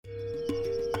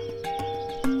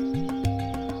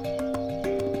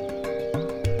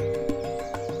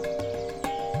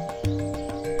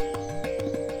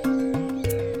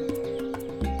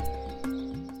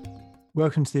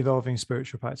Welcome to the Evolving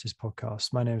Spiritual Practice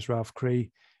podcast. My name is Ralph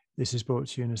Cree. This is brought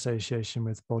to you in association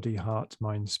with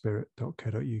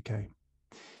bodyheartmindspirit.co.uk.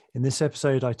 In this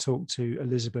episode, I talked to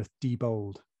Elizabeth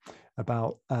Diebold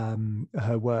about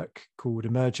her work called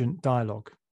Emergent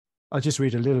Dialogue. I'll just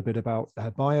read a little bit about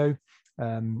her bio.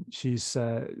 She's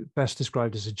best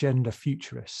described as a gender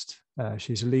futurist.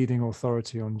 She's a leading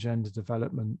authority on gender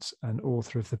development and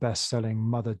author of the best-selling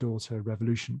Mother-Daughter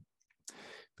Revolution.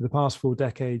 For the past 4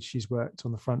 decades, she's worked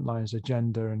on the front lines of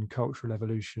gender and cultural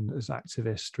evolution as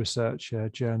activist, researcher,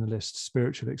 journalist,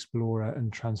 spiritual explorer,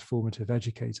 and transformative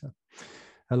educator.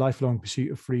 Her lifelong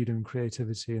pursuit of freedom,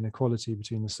 creativity, and equality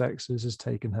between the sexes has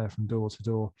taken her from door to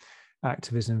door,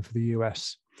 activism for the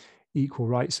US, equal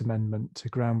rights amendment, to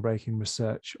groundbreaking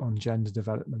research on gender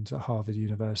development at Harvard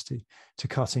University, to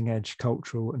cutting-edge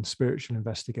cultural and spiritual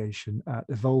investigation at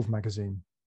Evolve magazine.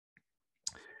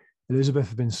 Elizabeth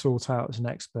has been sought out as an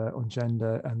expert on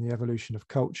gender and the evolution of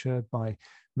culture by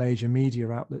major media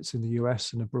outlets in the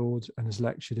US and abroad, and has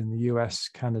lectured in the US,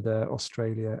 Canada,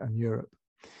 Australia, and Europe.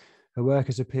 Her work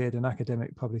has appeared in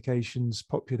academic publications,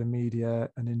 popular media,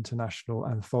 and international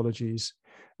anthologies,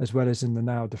 as well as in the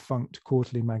now defunct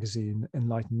quarterly magazine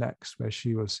Enlighten Next, where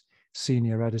she was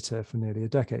senior editor for nearly a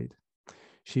decade.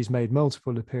 She's made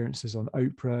multiple appearances on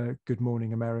Oprah, Good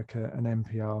Morning America, and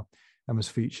NPR, and was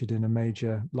featured in a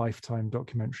major Lifetime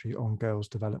documentary on girls'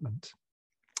 development.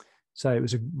 So it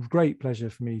was a great pleasure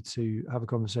for me to have a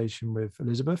conversation with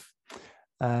Elizabeth,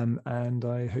 and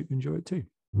I hope you enjoy it too.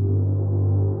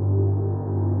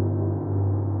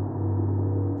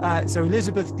 So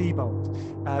Elizabeth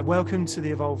Diebold, welcome to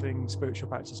the Evolving Spiritual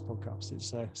Practice podcast.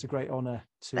 It's a great honor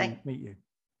to meet you.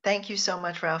 Thank you so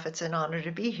much, Ralph. It's an honor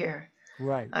to be here.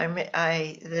 Right.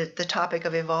 The topic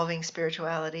of evolving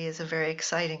spirituality is a very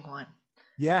exciting one.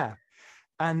 Yeah.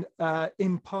 And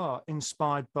in part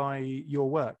inspired by your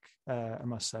work, I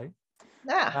must say.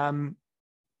 Yeah.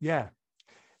 Yeah.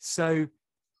 So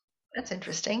that's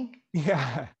interesting.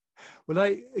 Yeah. Well,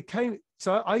 I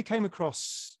came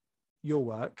across your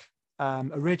work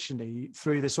originally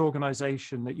through this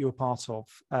organization that you're part of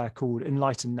called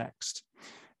Enlighten Next.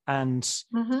 And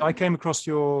I came across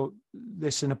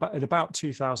this in about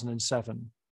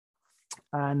 2007.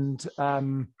 And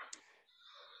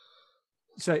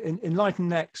so Enlighten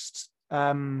Next,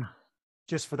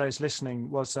 just for those listening,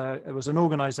 it was an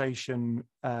organization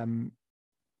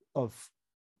of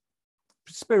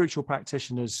spiritual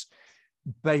practitioners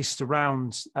based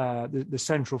around the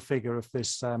central figure of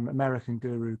this American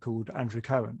guru called Andrew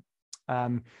Cohen.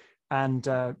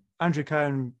 Andrew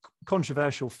Cohen,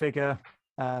 controversial figure,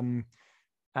 and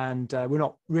we're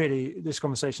not really, this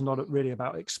conversation not really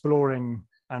about exploring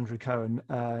Andrew Cohen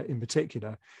in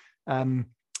particular,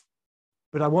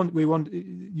 but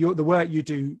the work you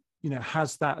do,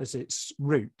 has that as its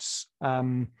roots.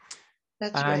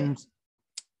 That's right.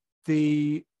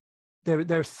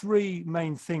 There are 3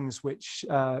 main things which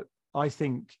I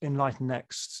think Enlighten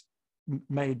Next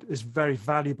made as very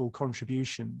valuable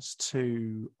contributions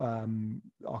to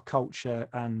our culture,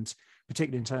 and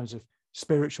particularly in terms of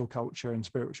spiritual culture and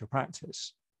spiritual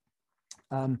practice.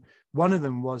 One of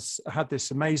them had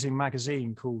this amazing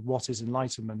magazine called What is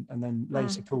Enlightenment, and then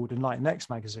later called Enlighten Next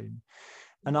magazine.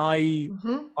 And I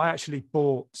actually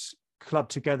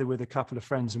clubbed together with a couple of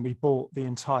friends, and we bought the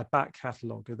entire back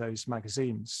catalogue of those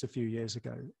magazines a few years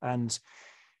ago. And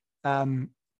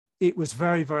it was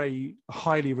very, very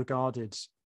highly regarded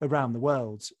around the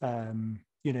world, in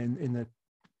the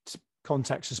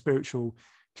context of spiritual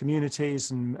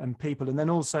communities and people. And then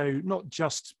also not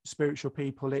just spiritual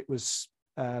people, it was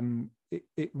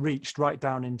it reached right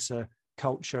down into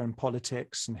culture and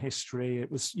politics and history.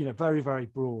 It was, very, very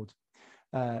broad.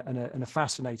 And a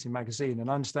fascinating magazine. And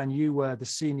I understand you were the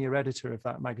senior editor of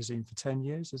that magazine for 10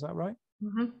 years. Is that right?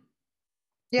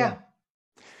 Yeah.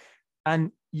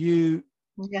 And you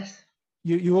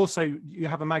also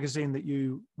have a magazine that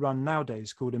you run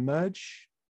nowadays called Emerge.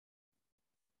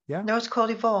 Yeah. No, it's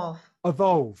called Evolve.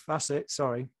 Evolve. That's it.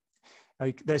 Sorry.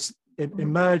 There's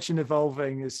Emerge and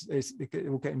Evolving is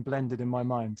all getting blended in my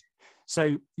mind.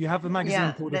 So you have a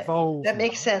magazine called Evolve. That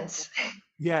makes sense.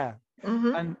 Yeah.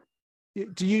 And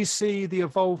do you see the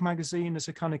Evolve magazine as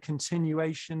a kind of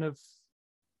continuation of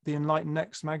the Enlighten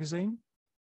Next magazine?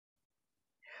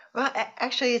 Well,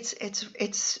 actually,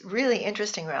 it's really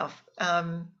interesting, Ralph.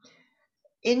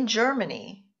 In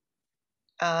Germany,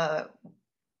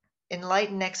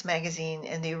 Enlighten Next magazine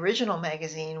and the original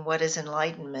magazine, What is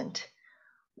Enlightenment,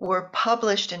 were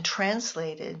published and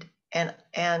translated and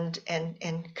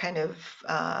kind of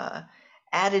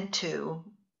added to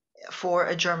for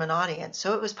a German audience.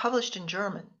 So it was published in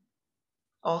German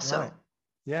also. Right.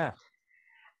 Yeah.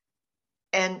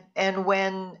 and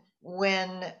when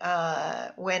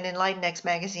Enlightened X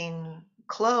magazine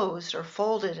closed or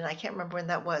folded, and I can't remember when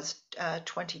that was,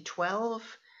 2012,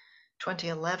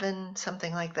 2011,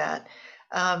 something like that.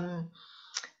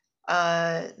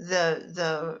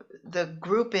 The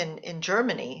group in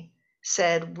Germany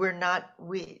said,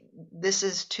 this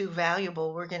is too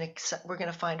valuable. We're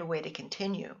gonna find a way to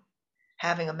continue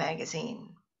having a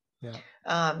magazine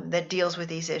that deals with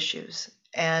these issues.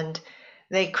 And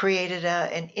they created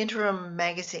an interim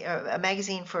magazine, a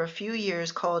magazine for a few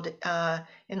years called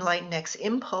Enlightened X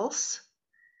Impulse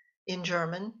in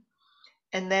German.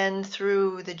 And then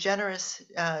through the generous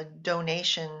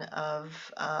donation of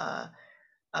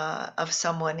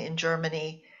someone in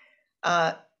Germany,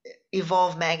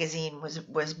 Evolve Magazine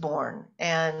was born.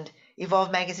 And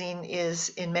Evolve Magazine is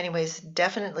in many ways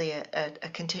definitely a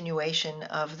continuation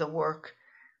of the work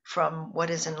from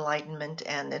What is Enlightenment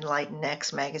and Enlightened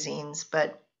X magazines,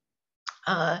 but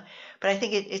I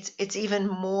think it's even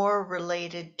more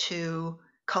related to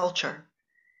culture,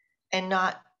 and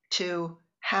not to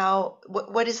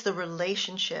what is the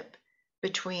relationship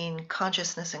between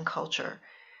consciousness and culture.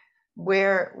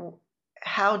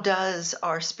 How does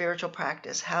our spiritual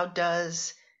practice, how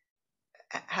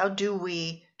do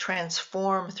we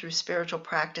transform through spiritual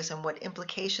practice, and what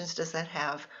implications does that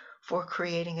have for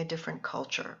creating a different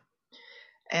culture?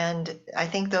 And I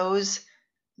think those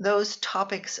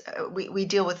topics, we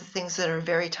deal with things that are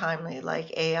very timely,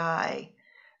 like AI,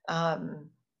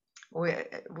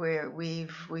 where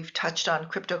we've touched on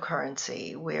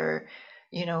cryptocurrency, where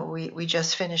we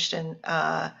just finished an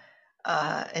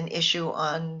issue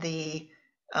on the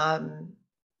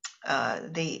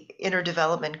inner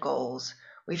development goals.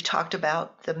 We've talked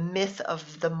about the myth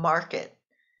of the market,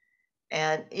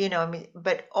 and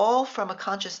but all from a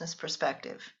consciousness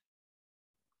perspective.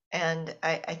 And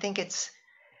I think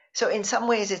so in some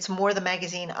ways it's more the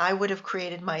magazine. I would have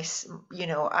created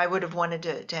I would have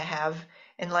wanted to have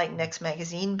Enlightened X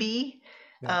magazine be,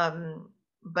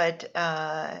 but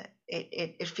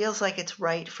it feels like it's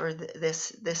right for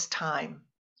this time,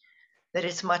 that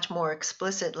it's much more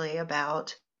explicitly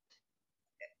about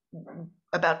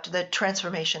the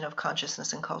transformation of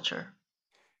consciousness and culture.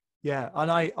 Yeah, and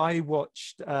I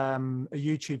watched a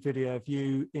YouTube video of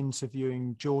you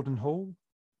interviewing Jordan Hall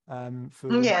for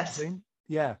the magazine.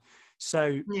 Yeah.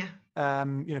 So,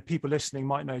 people listening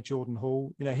might know Jordan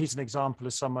Hall. He's an example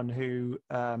of someone who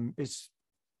is,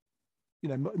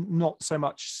 not so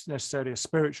much necessarily a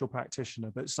spiritual practitioner,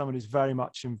 but someone who's very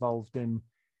much involved in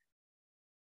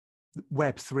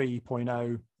Web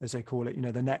 3.0, as they call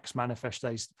it. The next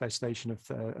manifestation of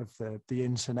the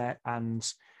internet,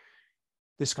 and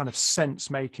this kind of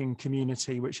sense-making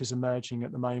community which is emerging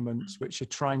at the moment, which are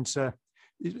trying to.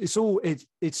 It's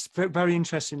very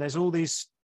interesting. There's all these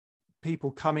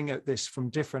people coming at this from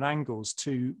different angles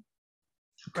to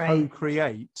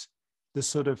co-create the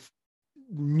sort of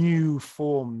new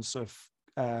forms of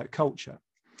culture,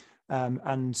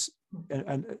 and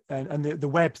the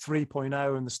Web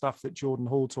 3.0 and the stuff that Jordan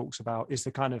Hall talks about is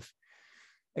the kind of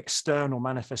external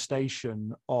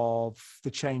manifestation of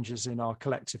the changes in our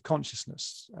collective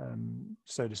consciousness,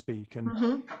 so to speak.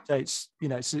 And so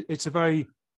it's a very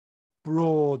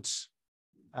broad,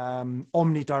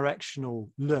 omnidirectional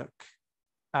look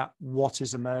at what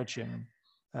is emerging,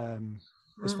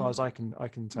 as far as I can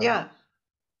tell.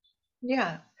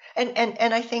 Yeah.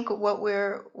 And I think what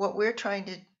we're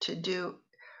trying to do,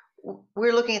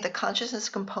 we're looking at the consciousness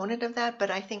component of that,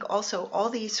 but I think also all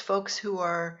these folks who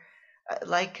are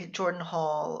like Jordan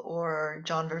Hall or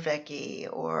John Vervaeke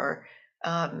or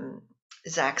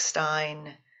Zach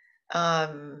Stein,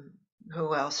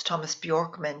 who else? Thomas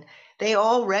Bjorkman. They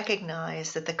all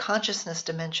recognize that the consciousness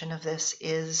dimension of this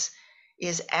is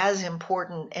as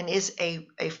important and is a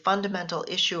fundamental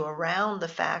issue around the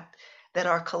fact that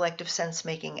our collective sense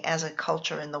making as a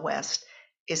culture in the West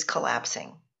is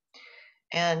collapsing,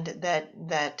 and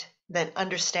that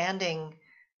understanding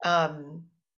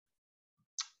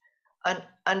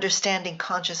understanding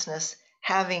consciousness,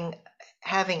 having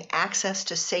access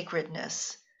to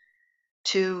sacredness,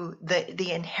 to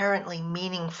the inherently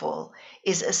meaningful,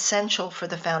 is essential for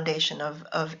the foundation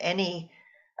of any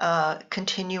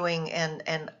continuing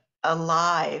and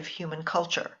alive human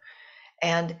culture.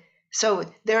 And so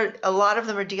a lot of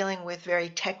them are dealing with very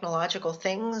technological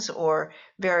things or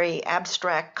very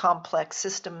abstract, complex,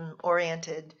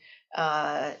 system-oriented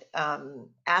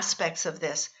aspects of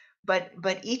this. But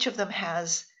each of them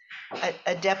has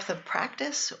a depth of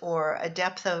practice or a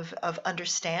depth of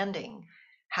understanding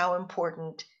how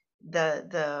important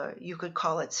the you could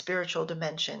call it spiritual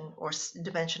dimension or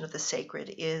dimension of the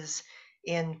sacred is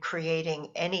in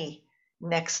creating any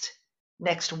next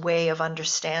next way of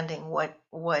understanding where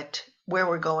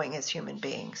we're going as human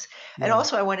beings. And Yeah.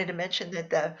 also, I wanted to mention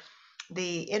that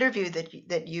the interview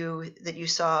that you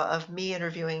saw of me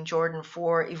interviewing Jordan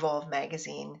for Evolve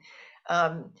magazine,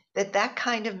 that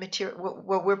kind of material,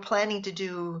 what we're planning to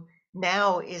do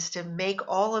now is to make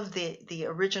all of the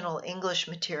original English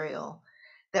material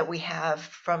that we have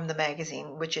from the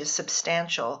magazine, which is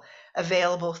substantial,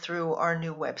 available through our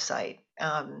new website.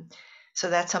 So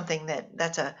that's something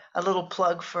that's a little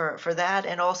plug for that,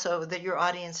 and also that your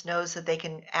audience knows that they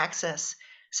can access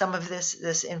some of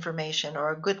this information,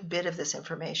 or a good bit of this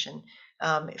information,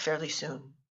 fairly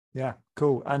soon. Yeah,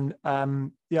 cool. And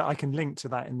yeah, I can link to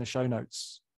that in the show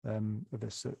notes of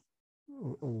this,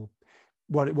 or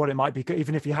what it might be,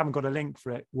 even if you haven't got a link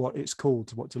for it, what it's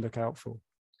called, what to look out for.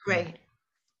 Great.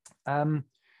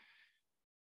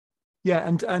 Yeah,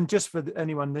 and just for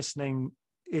anyone listening,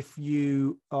 if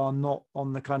you are not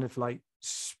on the kind of like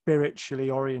spiritually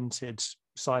oriented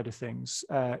side of things,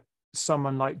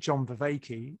 someone like John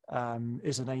Vervaeke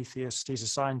is an atheist. He's a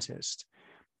scientist,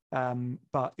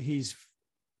 but he's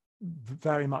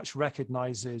very much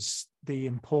recognizes the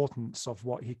importance of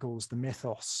what he calls the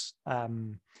mythos,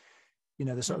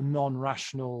 the sort of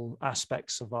non-rational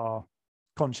aspects of our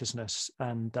consciousness.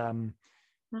 And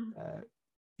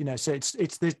so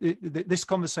it's this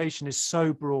conversation is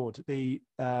so broad.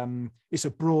 It's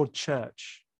a broad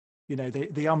church.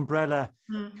 The umbrella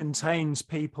contains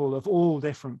people of all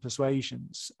different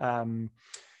persuasions,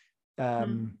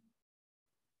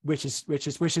 which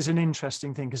is an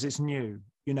interesting thing, because it's new.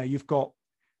 You've got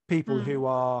people who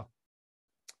are,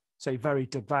 say, very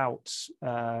devout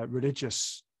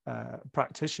religious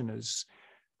practitioners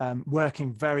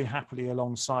working very happily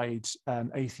alongside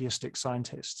atheistic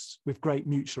scientists with great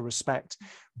mutual respect,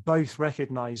 both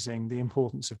recognizing the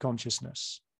importance of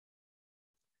consciousness.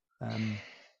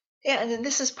 Yeah, and then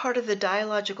this is part of the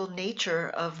dialogical nature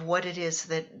of what it is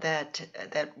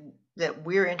that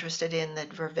we're interested in, that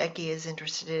Vervaeke is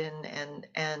interested in,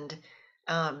 and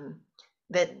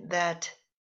that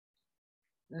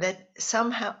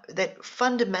somehow, that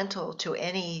fundamental to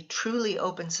any truly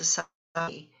open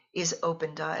society is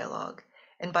open dialogue.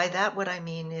 And by that, what I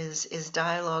mean is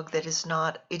dialogue that is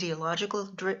not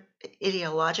ideologically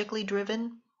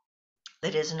driven,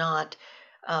 that is not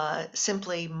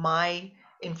simply my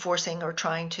enforcing or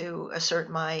trying to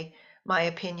assert my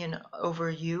opinion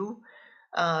over you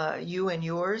and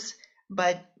yours,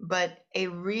 but a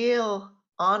real,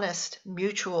 honest,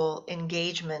 mutual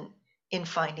engagement in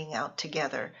finding out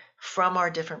together from our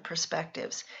different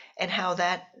perspectives, and how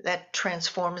that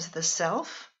transforms the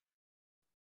self.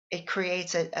 It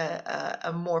creates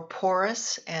a more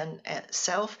porous and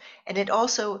self, and it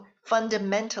also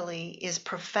fundamentally is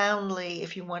profoundly,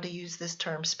 if you want to use this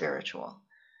term, spiritual,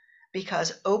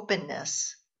 because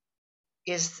openness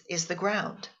is the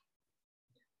ground.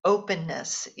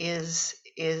 Openness is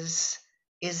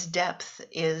depth,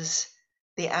 is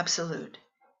the absolute,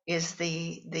 is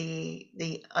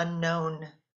the unknown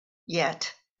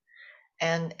yet,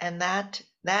 and that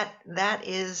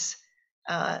is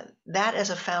that as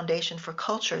a foundation for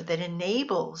culture that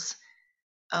enables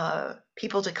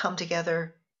people to come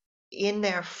together in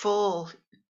their full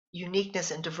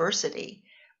uniqueness and diversity,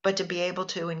 but to be able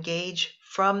to engage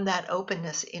from that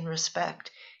openness in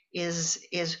respect is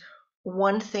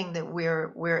one thing that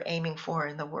we're aiming for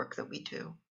in the work that we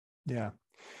do. Yeah,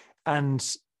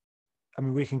 and I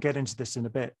mean, we can get into this in a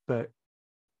bit, but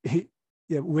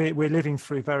we're living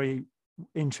through very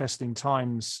interesting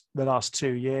times the last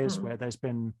 2 years, where there's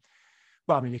been,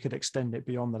 well, I mean, you could extend it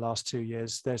beyond the last 2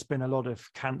 years. There's been a lot of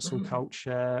cancel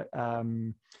culture,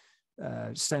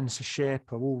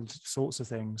 censorship of all sorts of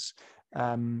things,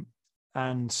 and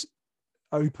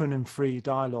open and free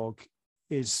dialogue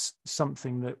is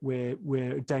something that we're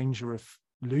in danger of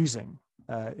losing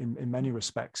in many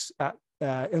respects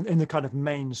in the kind of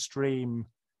mainstream.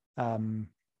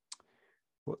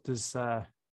 What does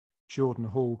Jordan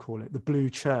Hall call it? The Blue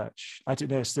Church. I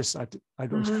don't know. It's this. I'm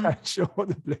not sure what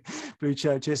the Blue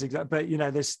Church is exactly,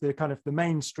 but this the kind of the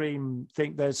mainstream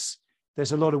thing. There's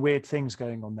a lot of weird things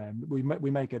going on there. We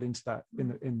may get into that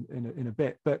in a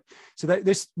bit. But so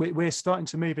we're starting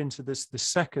to move into the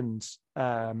second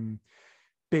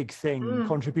big thing,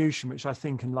 contribution, which I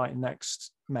think Enlighten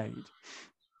Next made,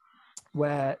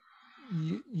 where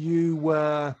you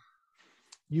were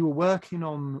working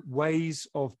on ways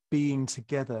of being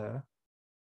together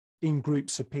in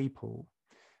groups of people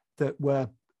that were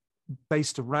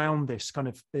based around this kind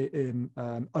of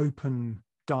open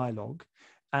dialogue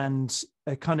and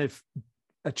a kind of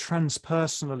a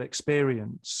transpersonal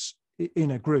experience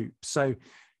in a group. So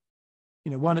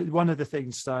one of the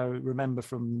things that I remember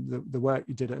from the work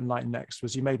you did at Enlighten Next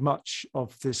was you made much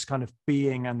of this kind of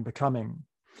being and becoming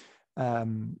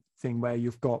thing, where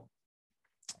you've got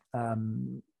a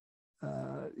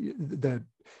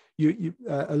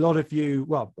lot of you,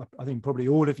 well, I think probably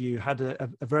all of you, had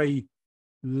a very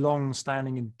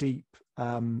long-standing and deep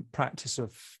practice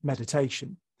of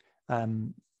meditation,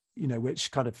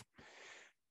 which kind of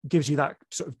gives you that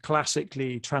sort of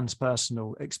classically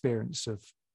transpersonal experience of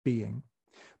being.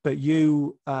 But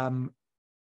you, and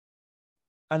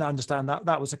I understand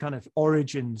that was the kind of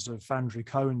origins of Andrew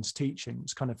Cohen's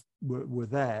teachings, kind of were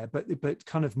there, but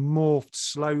kind of morphed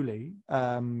slowly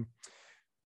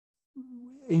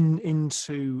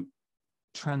into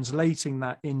translating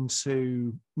that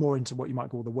into what you might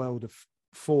call the world of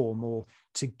form, or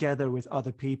together with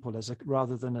other people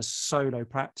rather than a solo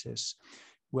practice,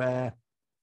 where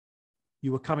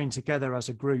you were coming together as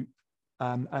a group.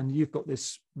 And you've got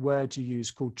this word you use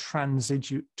called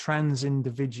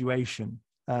transindividuation,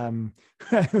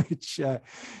 which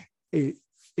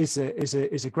is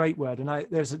a great word. And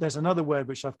there's another word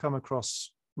which I've come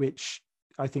across, which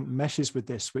I think meshes with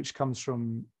this, which comes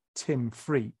from Tim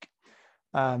Freak,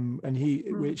 and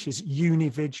which is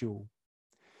unividual.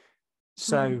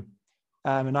 So,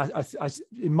 and I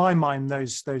in my mind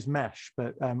those mesh,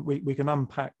 but we can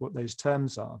unpack what those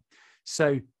terms are.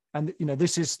 So. And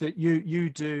this is that you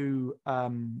do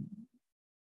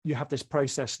you have this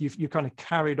process. You kind of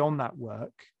carried on that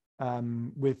work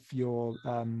with your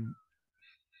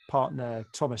partner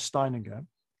Thomas Steininger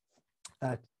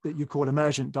that you call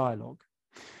emergent dialogue.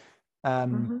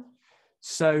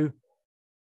 So,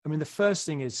 I mean, the first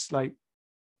thing is like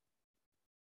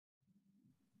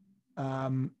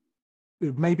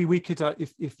maybe we could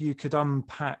if you could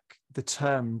unpack the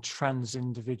term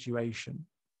transindividuation.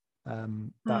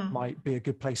 That might be a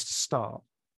good place to start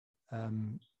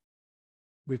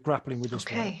with grappling with this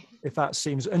one, if that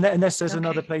seems, unless there's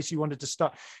another place you wanted to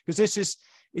start, because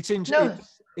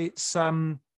it's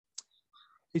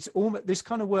almost, this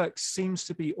kind of work seems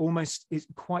to be almost, it's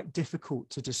quite difficult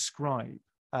to describe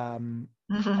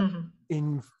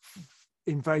in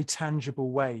very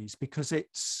tangible ways, because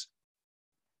it's,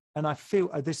 and I feel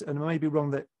this, and I may be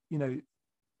wrong, that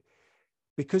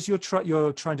because you're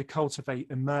trying to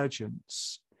cultivate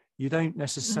emergence, you don't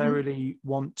necessarily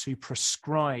want to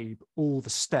prescribe all the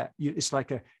steps. It's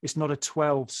not a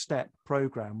 12-step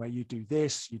program where you do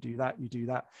this, you do that, you do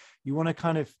that. You want to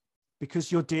kind of,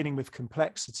 because you're dealing with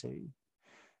complexity,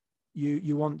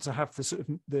 you want to have the sort of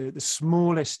the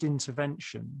smallest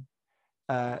intervention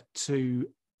to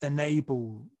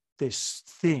enable this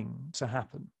thing to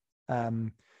happen.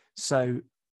 So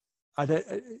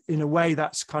in a way,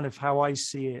 that's kind of how I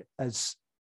see it, as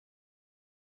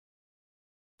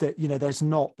that there's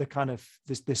not the kind of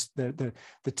the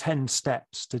 10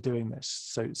 steps to doing this,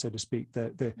 so to speak,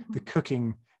 the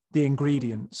cooking, the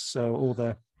ingredients, or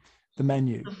the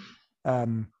menu.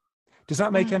 Does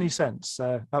that make any sense?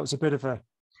 That was a bit of a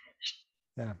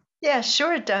yeah,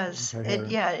 sure it does.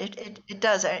 It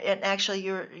does. And actually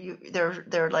there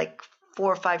are like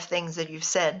 4 or 5 things that you've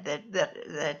said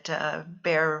that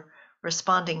bear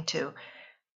responding to.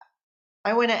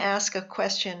 I want to ask a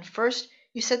question first.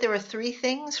 You said there were 3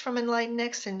 things from Enlighten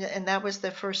Next, and that was the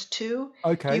first 2.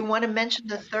 Okay. Do you want to mention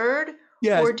the third,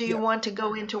 or do you want to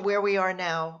go into where we are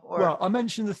now? Or? Well, I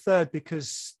mentioned the third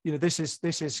because this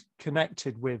is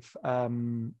connected with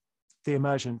the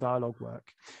emergent dialogue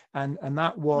work, and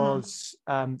that was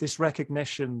this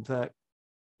recognition that.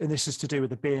 And this is to do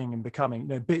with the being and becoming.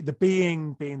 The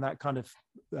being being that kind of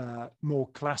more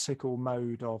classical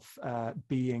mode of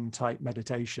being type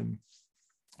meditation,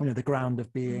 the ground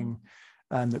of being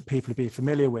that people would be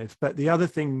familiar with. But the other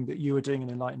thing that you were doing in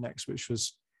Enlighten Next, which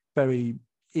was very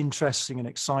interesting and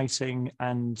exciting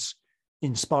and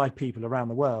inspired people around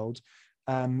the world,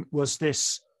 was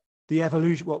the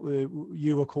evolution, what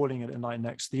you were calling it at Enlighten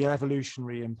Next, the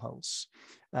evolutionary impulse.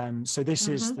 So this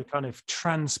is the kind of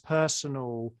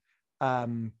transpersonal. I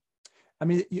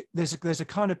mean, there's a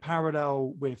kind of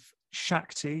parallel with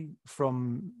Shakti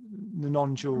from the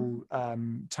non-dual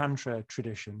Tantra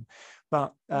tradition,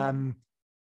 but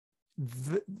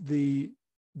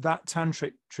that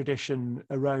tantric tradition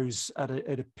arose at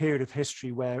a period of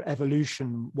history where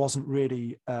evolution wasn't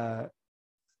really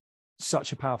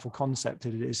such a powerful concept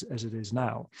as it is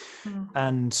now,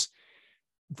 and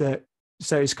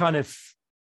so it's kind of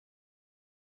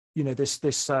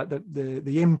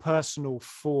the impersonal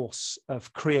force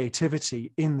of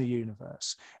creativity in the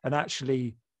universe, and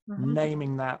actually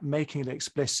naming that, making it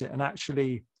explicit, and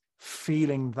actually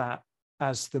feeling that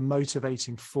as the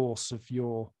motivating force of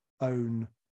your own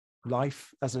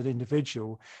life as an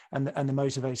individual, and the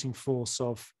motivating force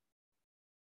of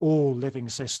all living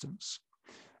systems.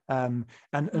 And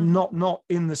not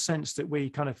in the sense that we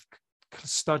kind of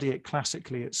study it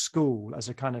classically at school as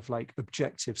a kind of like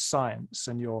objective science,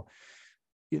 and you're,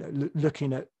 you know,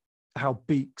 looking at how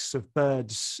beaks of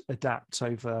birds adapt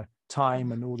over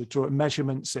time and all the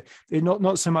measurements.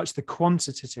 Not so much the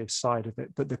quantitative side of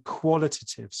it, but the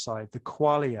qualitative side, the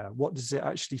qualia. What does it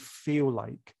actually feel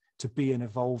like to be an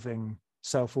evolving,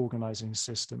 self-organizing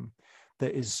system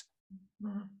that is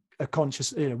a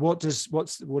conscious, you know, what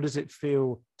does it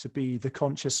feel to be the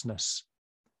consciousness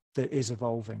that is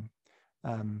evolving?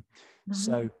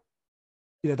 So,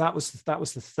 you know, that was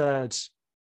the third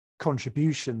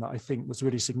contribution that I think was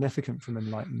really significant from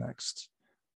Enlighten Next.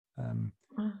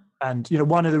 And, you know,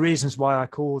 one of the reasons why I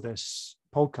call this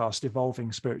podcast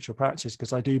Evolving Spiritual Practice,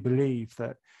 because I do believe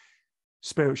that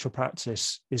spiritual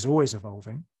practice is always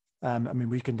evolving. I mean,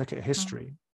 we can look at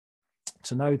history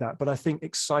to know that, but I think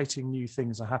exciting new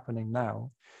things are happening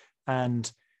now.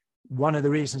 And one of the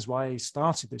reasons why I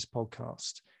started this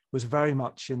podcast was very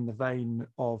much in the vein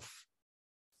of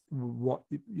what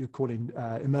you're calling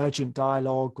emergent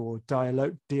dialogue, or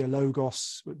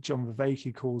dialogos, what John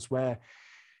Vervaeke calls, where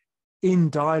in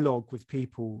dialogue with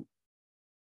people,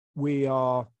 we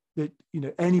are, that, you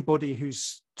know, anybody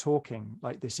who's talking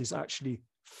like this is actually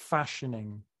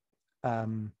fashioning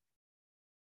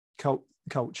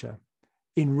culture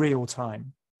in real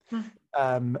time.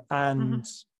 And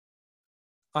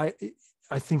I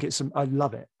think I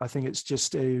love it. I think it's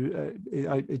just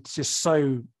it's just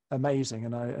so amazing.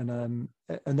 And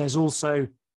there's also,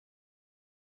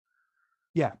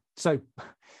 yeah. So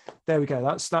there we go.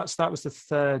 That was the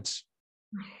third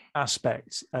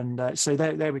aspect. And so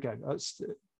there we go.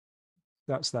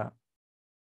 That's that.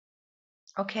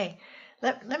 Okay.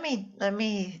 Let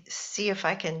me see if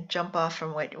I can jump off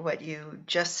from what you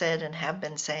just said and have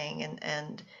been saying,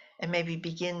 and maybe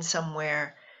begin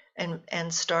somewhere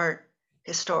and start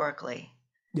historically.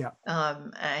 Yeah.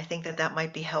 And I think that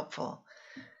might be helpful.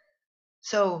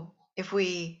 So if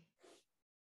we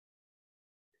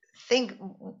think,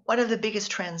 one of the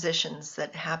biggest transitions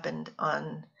that happened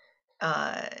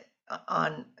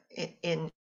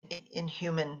in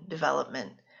human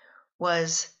development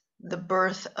was the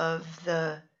birth of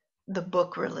the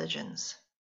book religions.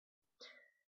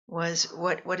 Was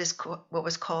what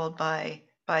was called by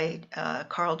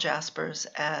Karl Jaspers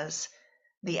as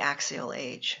the Axial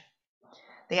Age.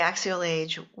 The Axial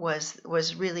Age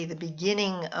was really the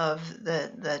beginning of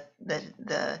the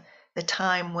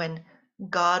time when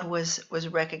God was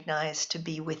recognized to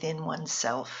be within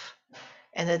oneself,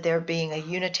 and that there being a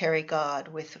unitary God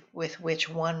with which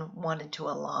one wanted to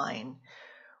align,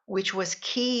 which was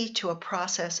key to a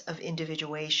process of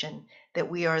individuation that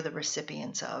we are the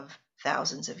recipients of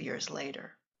thousands of years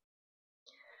later.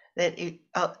 That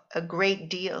a great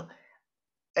deal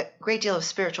of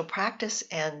spiritual practice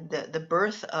and the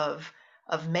birth of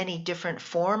many different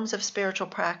forms of spiritual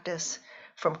practice,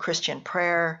 from Christian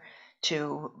prayer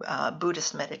to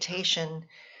Buddhist meditation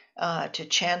to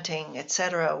chanting,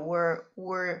 etc.,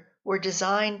 were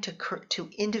designed to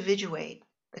individuate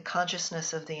the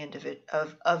consciousness of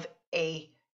of a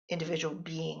individual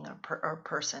being or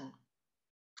person.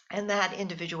 And that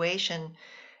individuation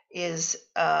is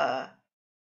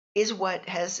what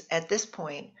has at this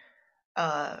point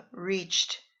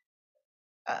reached,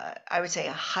 I would say,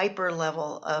 a hyper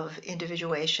level of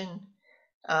individuation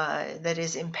that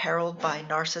is imperiled by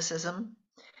narcissism,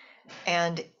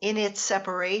 and in its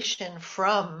separation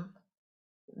from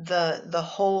the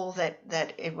whole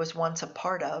that it was once a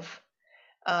part of,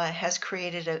 has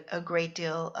created a great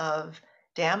deal of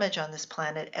damage on this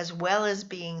planet, as well as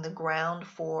being the ground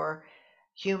for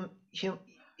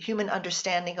human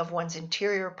understanding of one's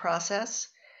interior process,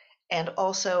 and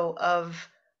also of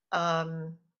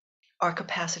our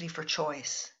capacity for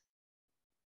choice.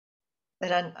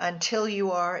 That until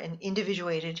you are an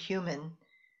individuated human,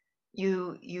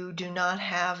 you do not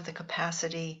have the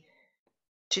capacity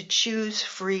to choose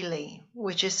freely,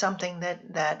 which is something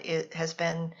that it has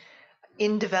been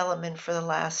in development for the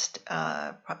last,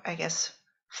 I guess,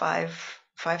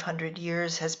 500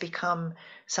 years, has become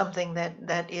something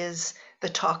that is the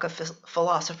talk of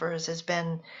philosophers, has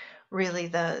been really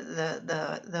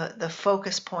the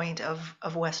focus point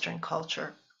of Western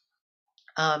culture.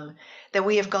 That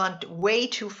we have gone way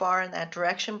too far in that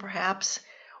direction, perhaps,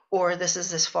 or this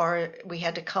is as far, we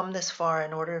had to come this far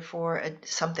in order for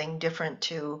something different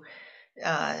to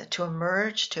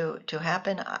emerge, to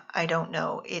happen. I don't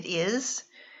know. It is,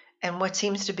 and what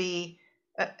seems to be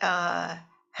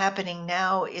happening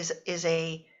now is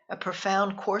a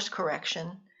profound course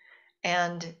correction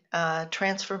and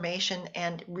transformation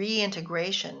and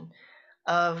reintegration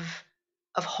of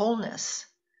wholeness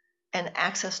and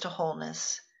access to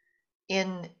wholeness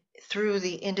in through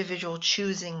the individual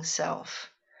choosing self.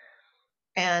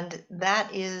 And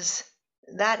that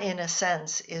in a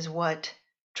sense is what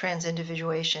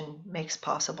transindividuation makes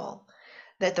possible.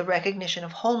 That the recognition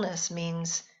of wholeness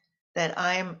means that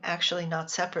I'm actually not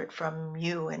separate from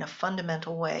you in a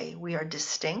fundamental way. We are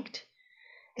distinct.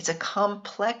 It's a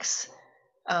complex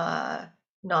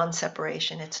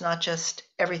non-separation. It's not just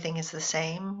everything is the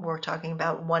same. We're talking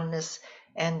about oneness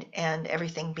and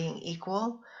everything being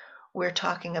equal. We're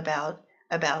talking about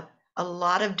a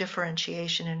lot of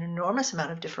differentiation, an enormous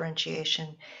amount of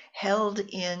differentiation held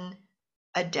in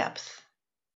a depth,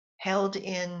 held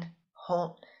in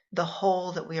the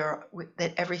whole that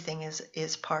that everything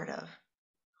is part of.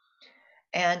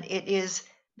 And it is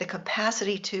the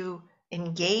capacity to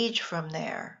engage from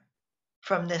there,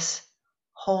 from this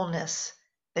wholeness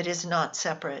that is not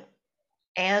separate,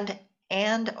 and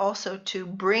also to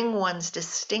bring one's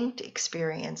distinct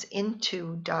experience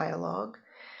into dialogue.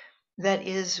 That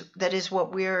is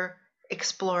what we're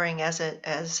exploring as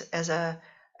an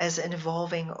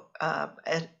evolving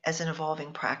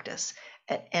practice,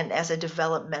 and as a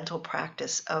developmental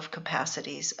practice of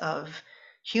capacities of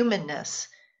humanness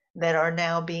that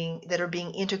are being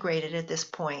integrated at this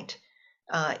point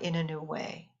in a new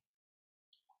way.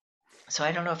 So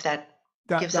I don't know if that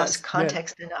gives us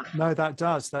context enough. No, that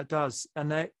does.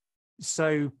 And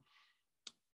so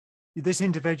this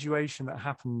individuation that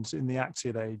happened in the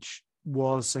Actial Age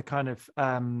was a kind of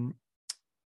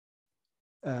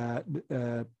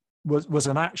was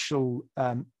an actual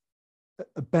a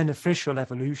beneficial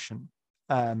evolution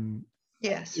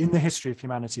yes, in the history of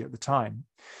humanity at the time,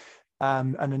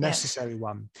 and a necessary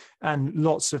one. And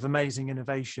lots of amazing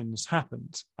innovations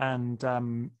happened, and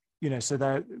so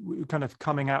they're kind of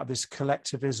coming out of this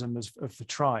collectivism of the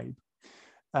tribe,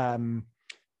 and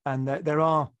there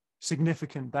are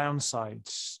significant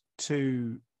downsides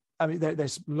to. I mean,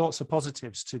 there's lots of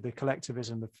positives to the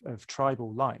collectivism of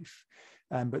tribal life,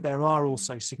 but there are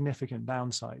also significant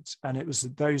downsides. And it was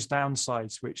those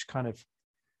downsides which kind of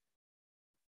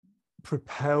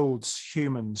propelled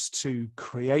humans to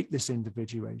create this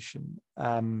individuation.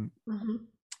 But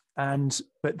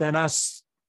then, as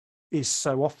is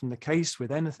so often the case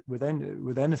with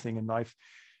anything in life,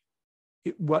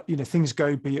 things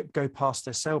go past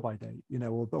their sell by date,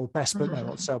 or best, but no,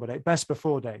 not sell by date, best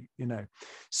before date,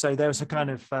 So there was a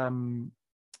kind of, and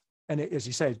it, as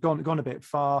you say, it's gone a bit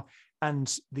far,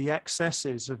 and the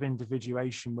excesses of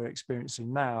individuation we're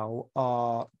experiencing now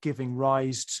are giving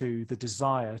rise to the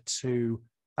desire to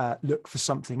look for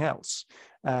something else,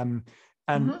 and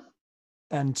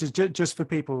just for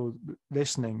people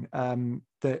listening,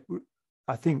 that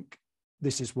I think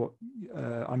this is what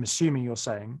I'm assuming you're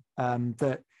saying,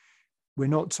 that we're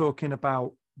not talking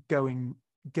about getting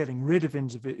rid of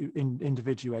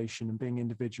individuation and being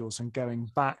individuals and going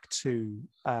back to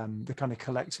the kind of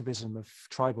collectivism of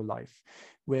tribal life.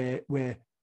 We're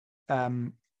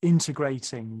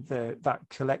integrating that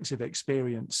collective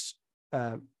experience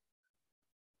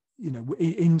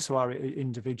into our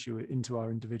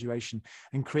individuation,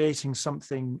 and creating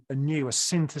something anew, a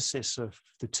synthesis of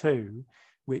the two,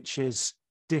 which is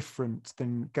different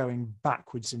than going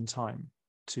backwards in time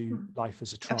to life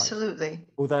as a tribe. Absolutely.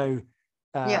 Although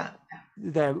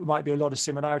there might be a lot of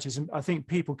similarities, and I think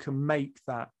people can make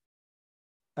that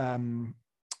the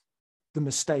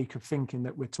mistake of thinking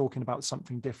that we're talking about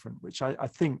something different, which I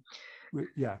think,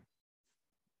 yeah.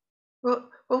 Well,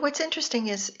 what's interesting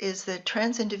is that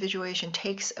transindividuation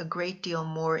takes a great deal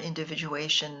more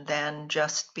individuation than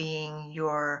just being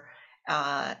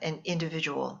an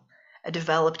individual, a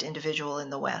developed individual in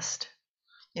the West.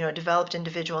 A developed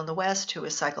individual in the West who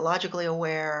is psychologically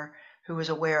aware, who is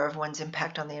aware of one's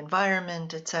impact on the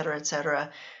environment, et cetera, et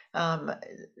cetera.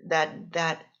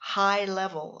 That high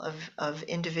level of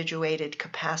individuated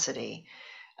capacity,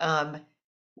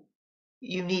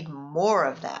 you need more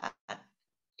of that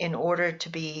in order to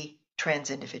be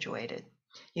transindividuated.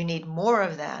 You need more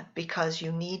of that because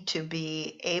you need to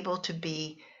be able to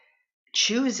be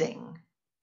choosing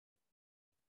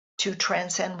to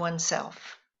transcend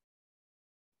oneself,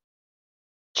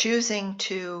 choosing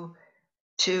to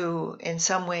in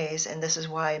some ways, and this is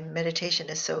why meditation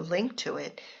is so linked to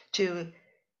it, to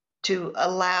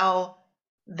allow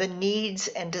the needs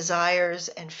and desires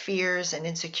and fears and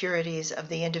insecurities of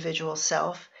the individual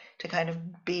self to kind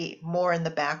of be more in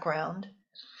the background,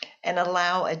 and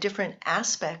allow a different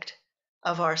aspect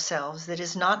of ourselves that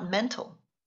is not mental.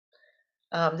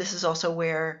 This is also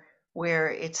where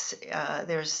it's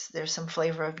there's some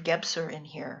flavor of Gebser in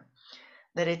here,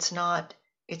 that it's not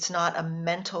a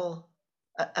mental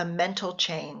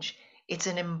change. It's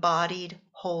an embodied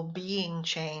whole being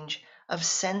change of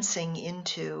sensing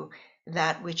into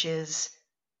that which is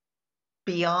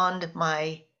beyond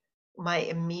my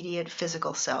immediate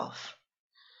physical self.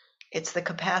 It's the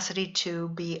capacity to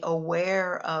be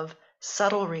aware of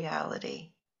subtle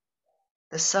reality,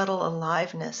 the subtle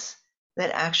aliveness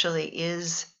that actually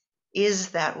is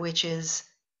that which is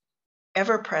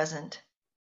ever present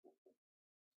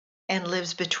and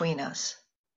lives between us.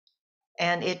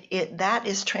 And that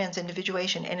is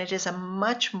trans-individuation, and it is a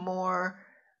much more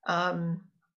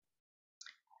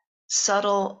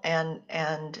subtle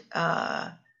and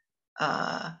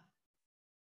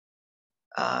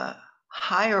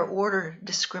higher order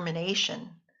discrimination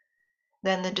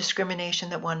than the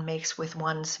discrimination that one makes with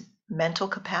one's mental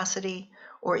capacity,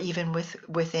 or even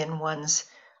within one's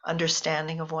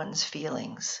understanding of one's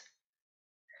feelings.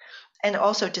 And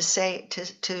also to say,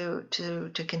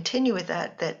 to continue with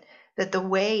that the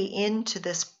way into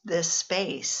this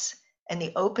space and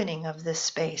the opening of this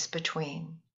space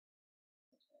between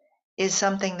is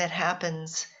something that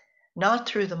happens not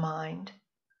through the mind.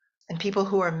 And people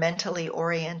who are mentally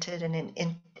oriented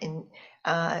and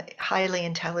highly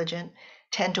intelligent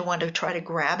tend to want to try to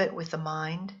grab it with the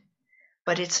mind,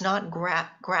 but it's not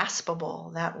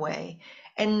graspable that way.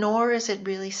 And nor is it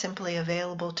really simply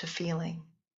available to feeling.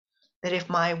 That if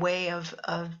my way of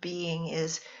being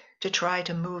is to try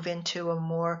to move into a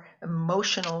more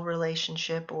emotional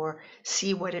relationship or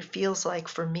see what it feels like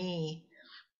for me,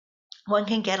 one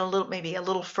can get maybe a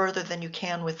little further than you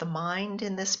can with the mind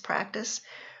in this practice,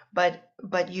 but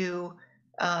you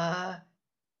that's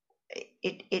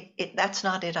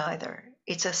not it either.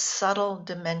 It's a subtle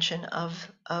dimension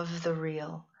of the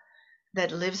real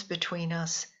that lives between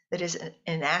us, that is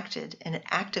enacted and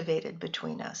activated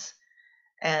between us.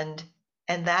 And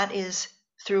that is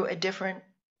through a different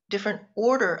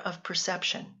order of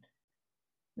perception.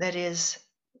 That is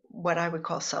what I would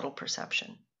call subtle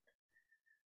perception.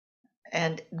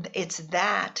 And it's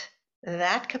that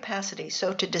capacity.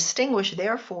 So to distinguish,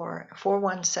 therefore, for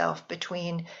oneself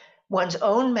between one's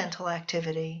own mental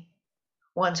activity,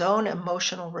 one's own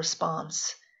emotional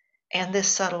response, and this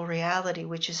subtle reality,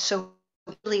 which is so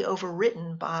easily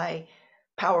overwritten by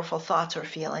powerful thoughts or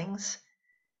feelings,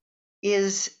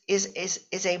 is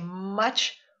a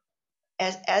much,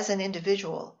 as an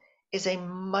individual, is a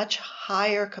much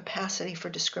higher capacity for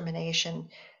discrimination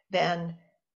than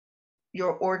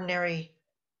your ordinary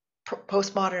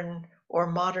postmodern or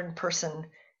modern person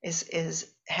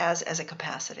has as a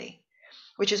capacity,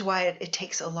 which is why it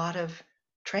takes a lot of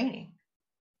training,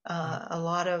 a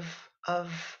lot of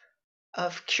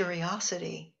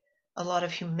curiosity, a lot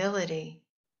of humility,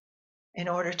 in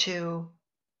order to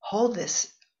hold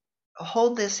this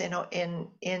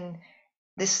in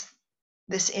this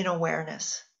in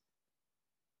awareness,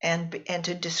 and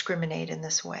to discriminate in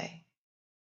this way.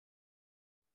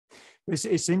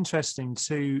 It's interesting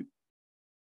to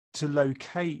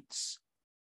locate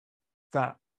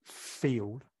that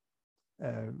field.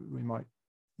 We might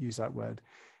use that word.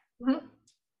 Mm-hmm.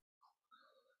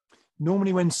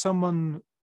 Normally, when someone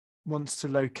wants to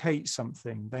locate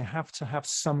something, they have to have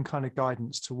some kind of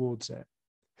guidance towards it.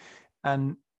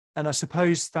 And I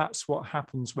suppose that's what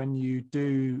happens when you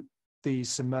do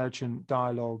these emergent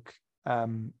dialogue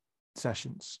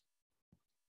sessions.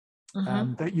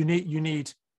 Mm-hmm. That you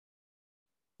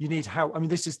need help. I mean,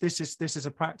 this is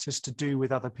a practice to do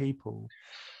with other people,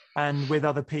 and with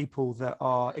other people that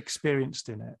are experienced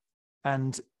in it.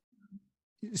 And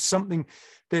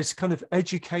there's kind of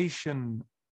education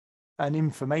and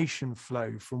information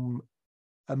flow from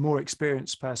a more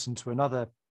experienced person to another,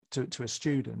 to a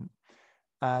student,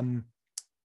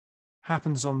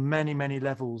 happens on many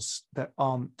levels that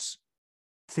aren't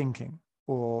thinking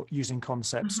or using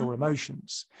concepts or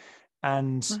emotions.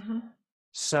 And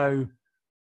so,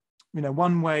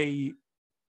 one way,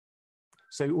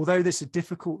 so although this is a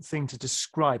difficult thing to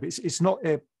describe, it's not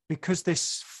because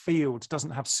this field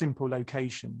doesn't have simple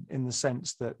location, in the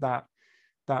sense that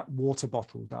water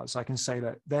bottle does. I can say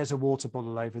that there's a water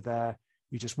bottle over there.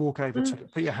 You just walk over to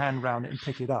it, put your hand around it and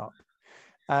pick it up.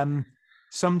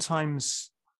 Sometimes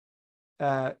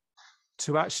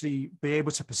to actually be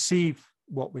able to perceive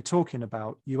what we're talking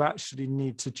about, you actually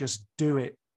need to just do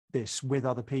this with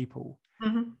other people.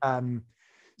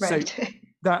 Right. So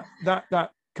that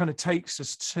kind of takes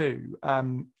us to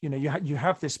you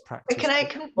have this practice.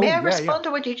 May I respond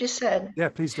to what you just said? Yeah,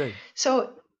 please do.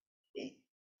 So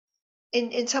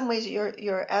in some ways,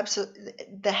 you're absolutely,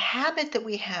 the habit that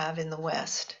we have in the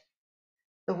West,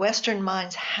 the Western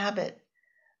mind's habit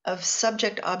of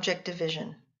subject-object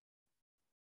division,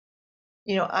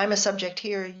 I'm a subject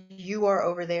here, you are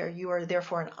over there, you are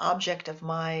therefore an object of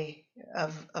my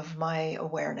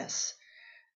awareness.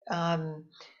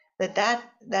 That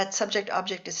subject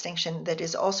object distinction, that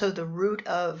is also the root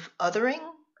of othering,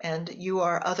 and you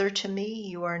are other to me,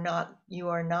 you are not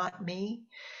me,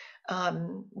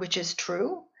 which is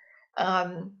true,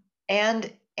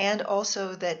 and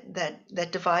also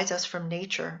that divides us from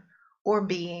nature or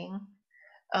being,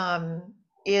 um,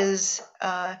 is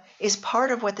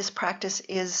part of what this practice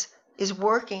is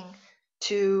working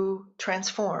to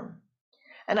transform.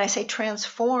 And I say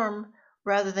transform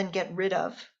rather than get rid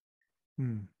of,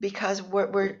 because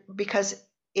because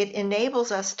it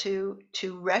enables us to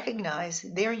recognize,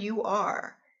 there you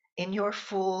are in your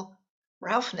full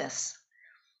Ralphness.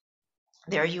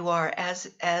 There you are as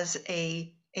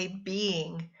a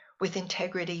being with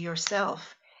integrity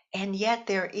yourself, and yet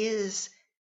there is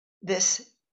this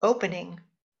opening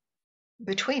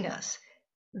between us.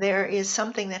 There is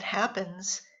something that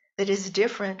happens that is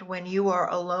different when you are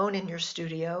alone in your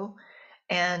studio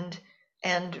and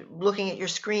looking at your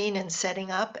screen and setting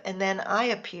up, and then I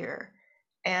appear,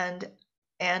 and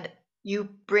you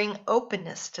bring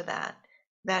openness to that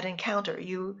encounter.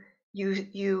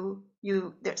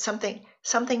 There's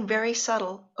something very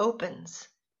subtle opens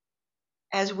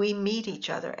as we meet each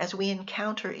other, as we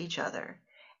encounter each other.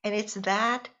 And it's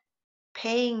that,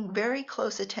 paying very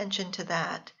close attention to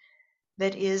that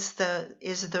is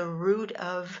the root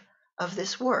of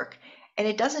this work. And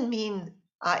it doesn't mean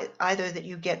either that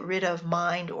you get rid of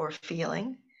mind or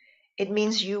feeling. It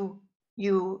means you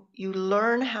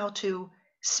learn how to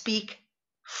speak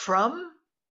from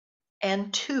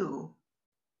and to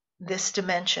this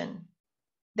dimension,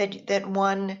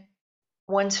 that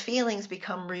one's feelings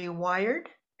become rewired,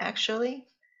 actually.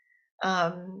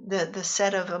 The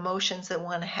set of emotions that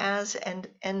one has, and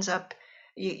ends up,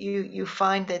 you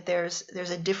find that there's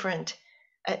a different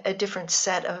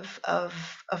set of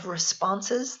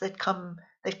responses that come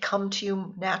to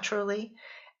you naturally,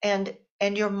 and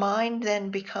your mind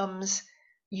then becomes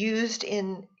used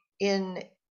in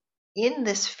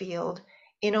this field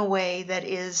in a way that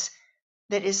is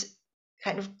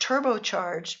kind of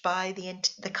turbocharged by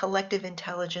the collective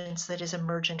intelligence that is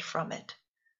emergent from it.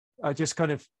 I just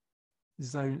kind of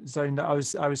zone that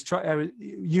I was trying.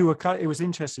 You were it was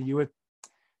interesting. You were,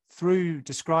 through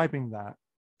describing that,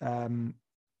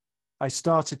 I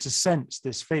started to sense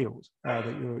this field that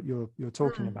you're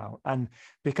talking about, and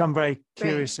become very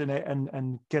curious in it,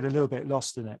 and get a little bit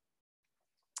lost in it.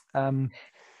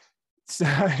 So,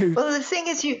 well, the thing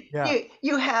is, you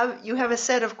have a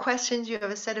set of questions, you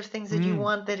have a set of things that you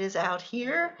want that is out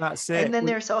here. That's it. And then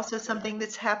there's also something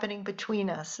that's happening between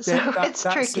us. So it's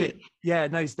tricky. It. Yeah,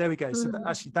 no, there we go. So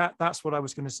that's what I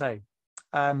was going to say.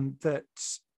 That,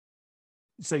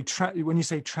 so when you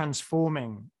say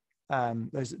transforming,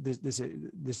 there's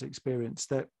this experience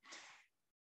that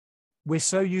we're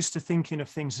so used to thinking of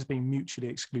things as being mutually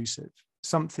exclusive.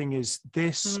 Something is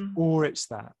this or it's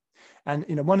that. And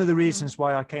one of the reasons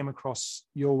why I came across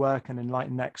your work and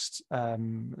Enlighten Next,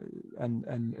 and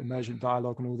Emergent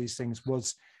Dialogue and all these things,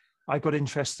 was I got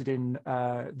interested in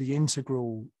the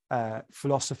integral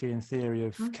philosophy and theory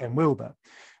of Ken Wilber,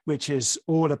 which is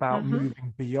all about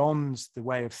moving beyond the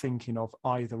way of thinking of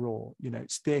either or.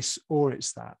 It's this or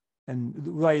it's that. And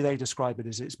the way they describe it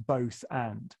is it's both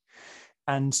and.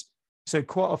 And so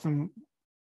quite often,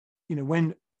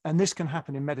 and this can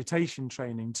happen in meditation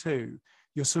training too,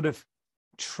 you're sort of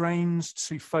trained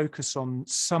to focus on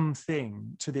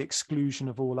something to the exclusion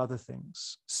of all other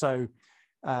things. So,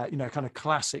 kind of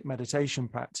classic meditation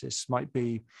practice might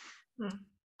be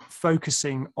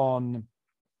focusing on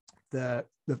the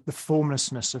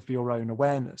formlessness of your own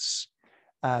awareness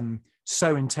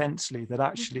so intensely that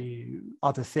actually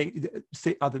other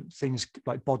things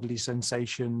like bodily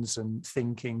sensations and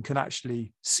thinking can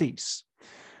actually cease.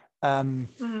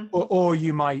 Or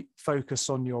you might focus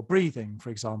on your breathing,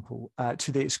 for example,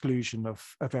 to the exclusion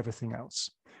of everything else.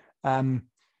 And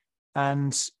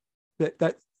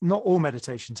that not all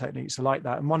meditation techniques are like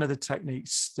that. And one of the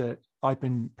techniques that I've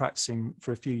been practicing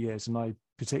for a few years, and I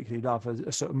particularly love,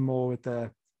 are sort of more with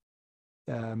the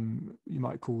you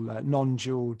might call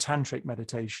non-dual tantric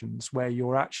meditations, where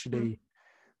you're actually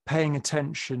paying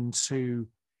attention to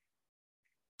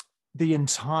the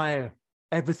entire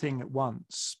everything at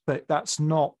once, but that's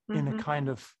not in a kind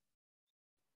of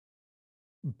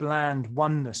bland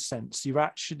oneness sense. You're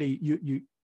actually you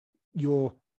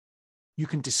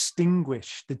can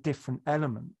distinguish the different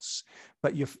elements,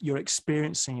 but you're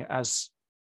experiencing it as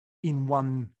in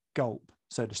one gulp,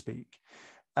 so to speak.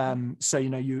 So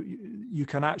you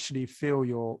can actually feel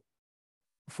your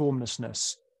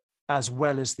formlessness as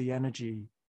well as the energy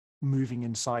moving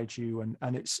inside you,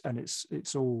 and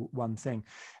it's all one thing.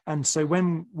 And so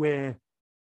when we're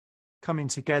coming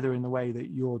together in the way that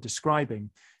you're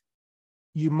describing,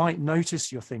 you might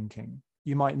notice your thinking,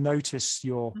 you might notice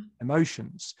your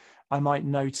emotions. I might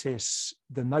notice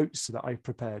the notes that I've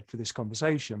prepared for this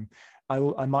conversation.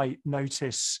 I might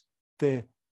notice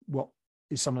what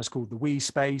is sometimes called the we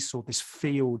space, or this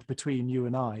field between you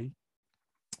and I.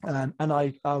 And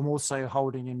I'm also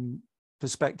holding in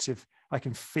perspective, I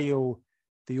can feel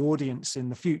the audience in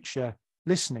the future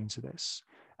listening to this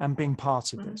and being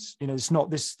part of this. You know, it's not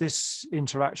this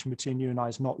interaction between you and I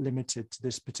is not limited to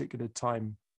this particular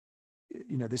time,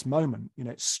 you know, this moment. You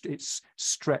know, it's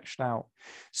stretched out.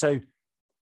 So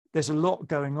there's a lot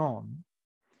going on,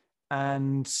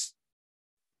 and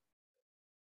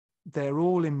they're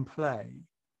all in play,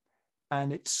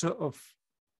 and it's sort of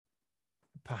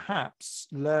perhaps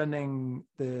learning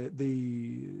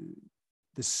the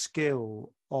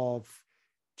skill of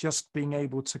just being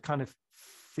able to kind of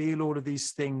feel all of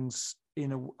these things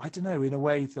in a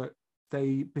way that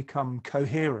they become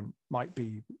coherent, might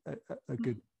be a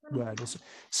good word, or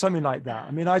something like that.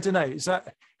 I mean, I don't know. Is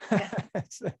that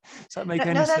does that make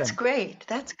any sense? No, that's great.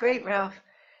 That's great, Ralph.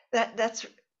 That's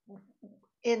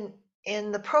in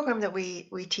the program that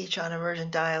we teach on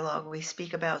emergent dialogue. We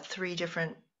speak about three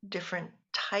different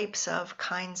types of,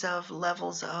 kinds of,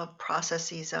 levels of,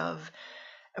 processes of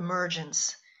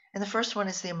emergence. And the first one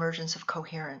is the emergence of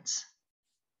coherence.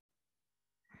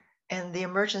 And the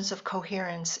emergence of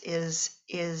coherence is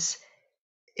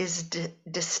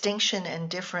distinction and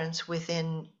difference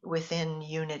within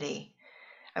unity.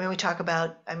 I mean, we talk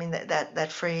about, I mean,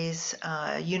 that phrase,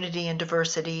 unity and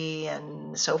diversity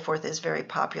and so forth, is very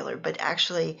popular, but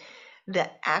actually the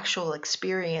actual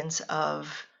experience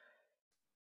of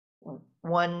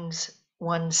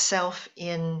oneself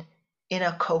in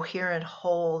a coherent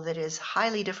whole that is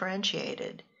highly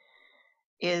differentiated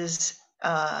is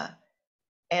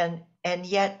and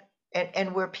yet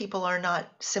where people are not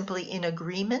simply in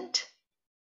agreement,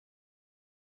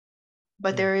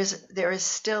 but there is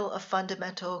still a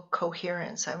fundamental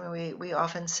coherence. I mean, we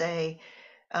often say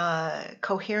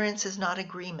coherence is not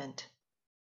agreement.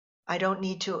 I don't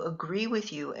need to agree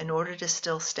with you in order to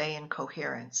still stay in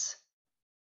coherence.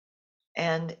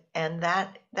 And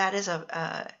that is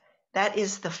that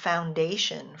is the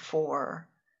foundation for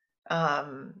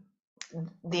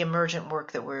the emergent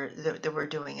work that we're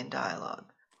doing in dialogue.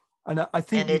 And I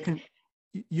think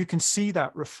you can see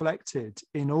that reflected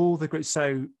in all the groups.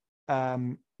 So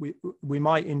we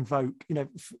might invoke, you know,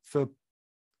 for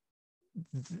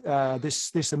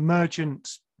this emergent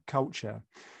culture,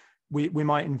 we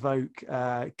might invoke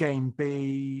Game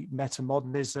B,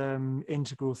 metamodernism,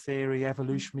 integral theory,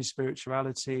 evolutionary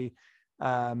spirituality,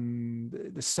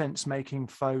 the sense-making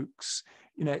folks.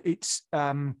 You know, it's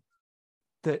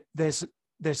that there's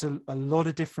a lot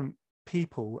of different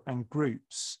people and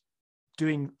groups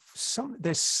doing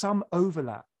there's some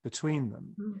overlap between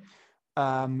them.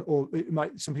 Or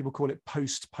some people call it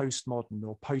postmodern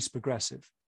or post-progressive.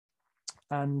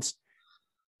 And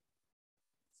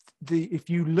if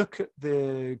you look at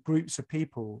the groups of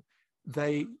people,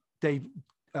 they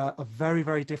are very,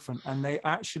 very different, and they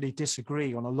actually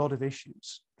disagree on a lot of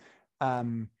issues.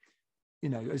 You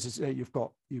know, as I say, you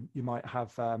might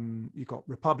have you've got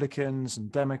Republicans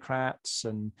and Democrats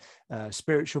and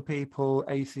spiritual people,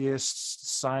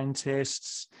 atheists,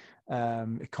 scientists,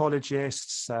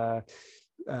 ecologists,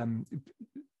 and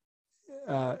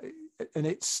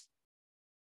it's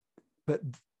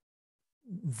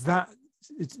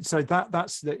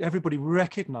that's that everybody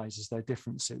recognizes their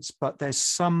differences, but there's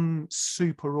some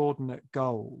superordinate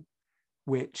goal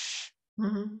which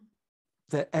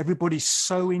that everybody's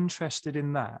so interested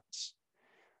in, that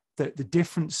the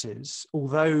differences,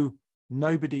 although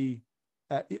nobody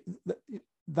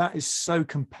that is so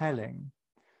compelling,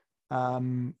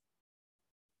 that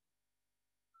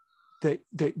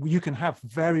you can have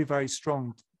very, very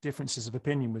strong differences of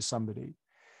opinion with somebody,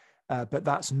 but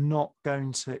that's not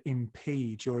going to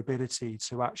impede your ability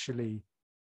to actually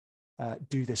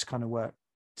do this kind of work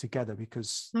together,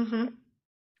 because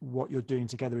what you're doing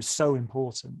together is so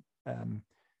important and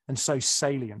so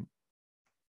salient.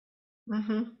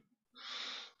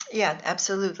 Yeah,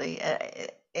 absolutely.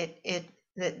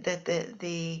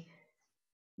 The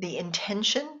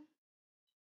intention,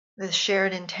 the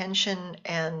shared intention,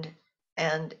 and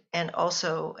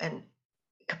also an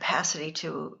capacity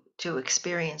to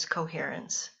experience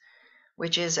coherence,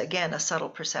 which is again a subtle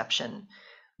perception,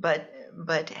 but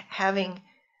having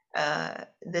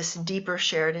this deeper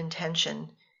shared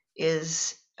intention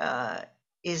is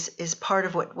part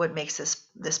of what makes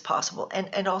this possible,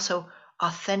 and also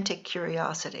authentic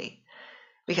curiosity.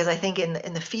 Because I think in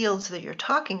the fields that you're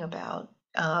talking about,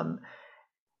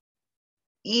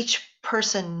 each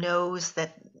person knows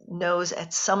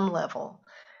at some level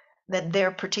that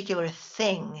their particular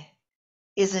thing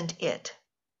isn't it.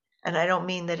 And I don't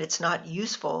mean that it's not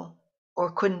useful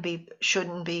or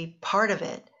shouldn't be part of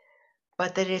it,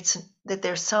 but that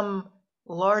there's some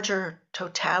larger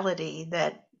totality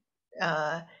that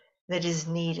is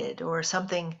needed, or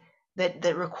something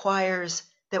that requires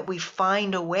that we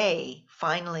find a way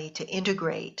finally to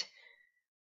integrate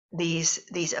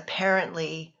these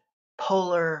apparently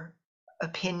polar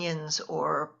opinions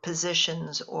or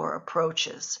positions or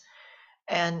approaches,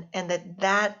 and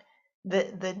that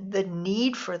the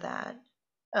need for that,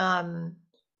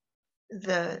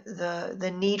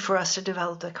 the need for us to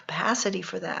develop the capacity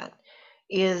for that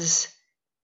is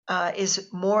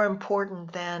more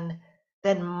important than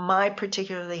my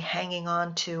particularly hanging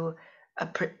on to a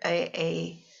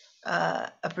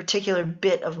particular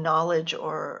bit of knowledge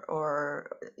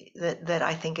or that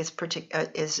I think is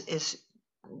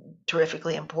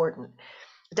terrifically important.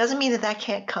 It doesn't mean that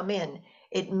can't come in.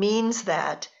 It means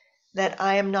that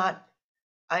I'm not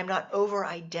over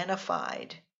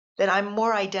identified, that I'm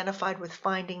more identified with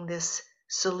finding this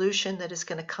solution that is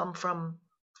going to come from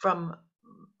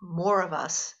more of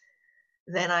us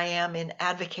than I am in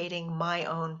advocating my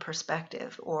own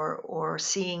perspective or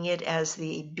seeing it as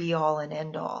the be all and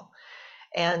end all.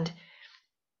 And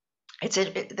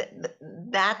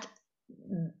that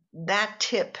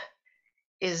tip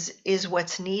is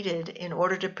what's needed in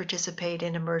order to participate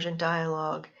in emergent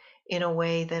dialogue in a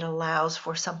way that allows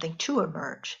for something to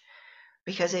emerge.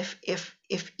 Because if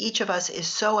each of us is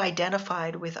so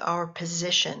identified with our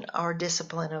position, our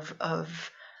discipline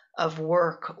of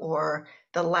work, or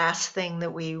the last thing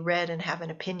that we read and have an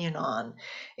opinion on,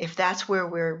 if that's where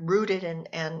we're rooted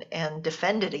and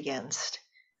defended against,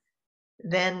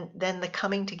 then the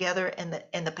coming together and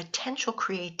the potential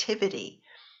creativity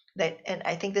that, and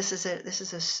I think this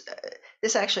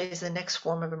actually is the next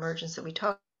form of emergence that we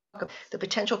talk about, the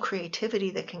potential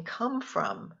creativity that can come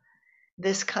from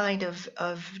this kind of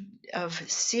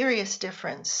serious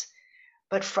difference,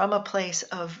 but from a place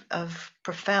of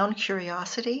profound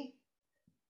curiosity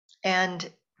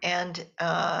and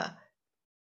a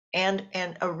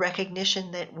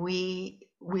recognition that we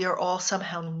are all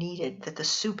somehow needed, that the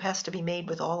soup has to be made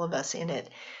with all of us in it,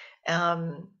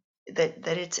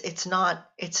 that it's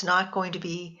not going to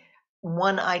be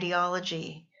one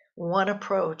ideology, one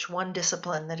approach, one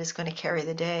discipline that is going to carry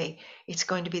the day. It's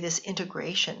going to be this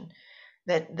integration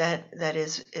that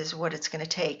is what it's going to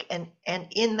take, and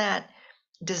in that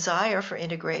desire for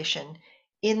integration,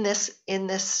 in this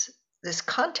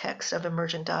context of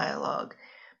emergent dialogue,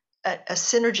 a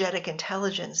synergetic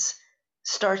intelligence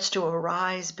starts to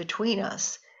arise between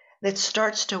us that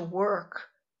starts to work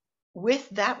with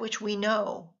that which we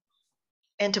know,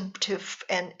 and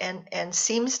and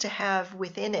seems to have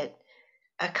within it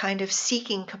a kind of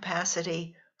seeking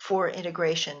capacity for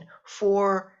integration,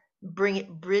 for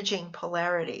bridging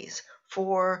polarities,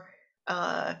 for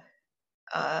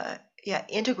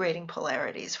integrating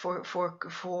polarities,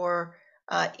 for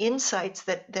insights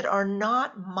that are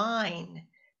not mine,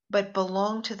 but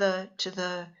belong to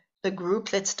the group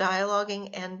that's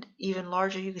dialoguing, and even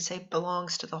larger, you could say,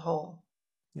 belongs to the whole.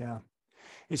 Yeah,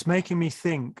 it's making me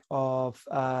think of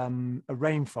a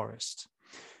rainforest,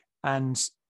 and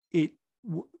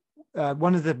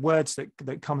one of the words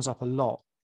that comes up a lot,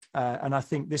 and I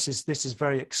think this is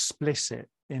very explicit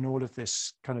in all of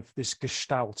this kind of this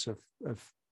gestalt of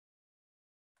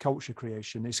culture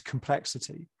creation, is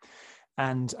complexity,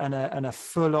 and a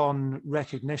full-on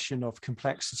recognition of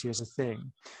complexity as a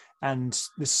thing, and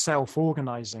the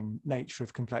self-organizing nature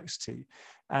of complexity.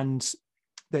 And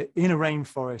that in a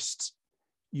rainforest,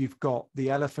 you've got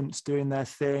the elephants doing their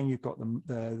thing, you've got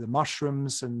the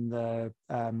mushrooms and the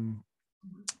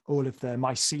all of the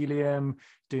mycelium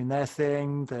doing their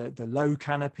thing, the low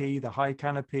canopy, the high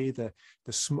canopy, the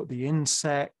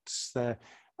insects, the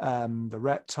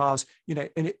reptiles,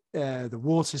 and the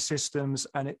water systems,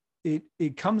 and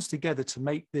it comes together to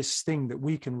make this thing that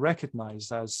we can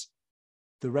recognize as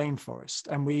the rainforest.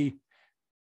 And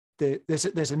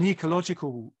there's an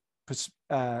ecological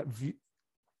view,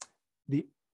 the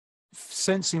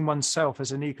sensing oneself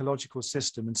as an ecological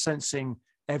system, and sensing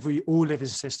all living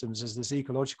systems as this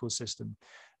ecological system.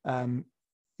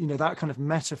 That kind of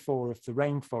metaphor of the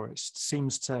rainforest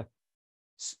seems to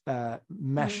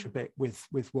mesh a bit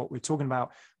with what we're talking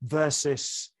about,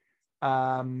 versus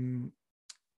like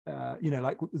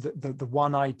the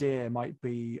one idea might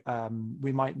be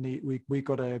we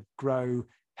got to grow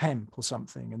hemp or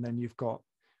something, and then you've got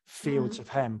fields of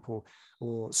hemp or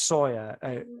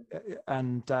soya,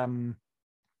 and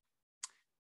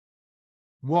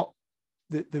what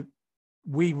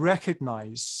we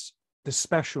recognize the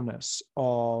specialness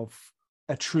of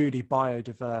a truly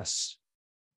biodiverse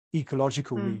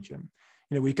ecological region.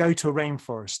 You know, we go to a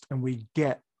rainforest and we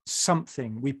get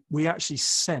something, we actually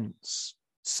sense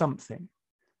something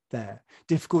there.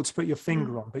 Difficult to put your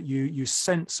finger on, but you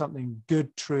sense something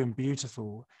good, true, and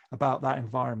beautiful about that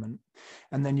environment.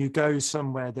 And then you go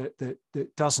somewhere that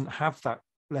doesn't have that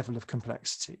level of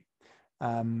complexity.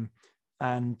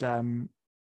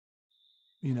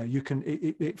 You know, you can,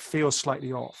 it feels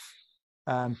slightly off.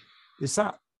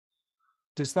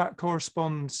 Does that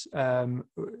correspond, or am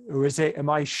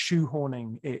I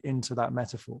shoehorning it into that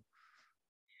metaphor?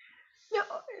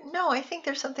 No, I think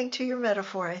there's something to your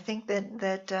metaphor. I think that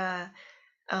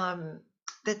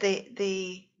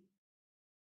the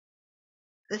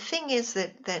thing is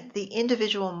that the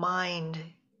individual mind,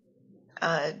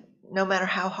 no matter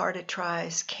how hard it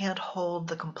tries, can't hold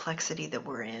the complexity that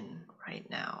we're in right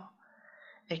now.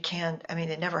 It can't. I mean,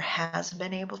 it never has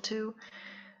been able to.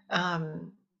 But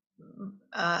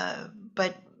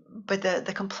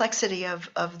the complexity of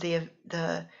the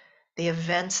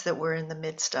events that we're in the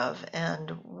midst of,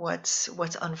 and what's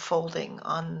unfolding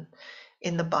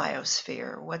in the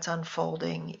biosphere, what's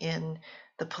unfolding in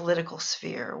the political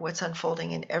sphere, what's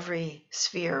unfolding in every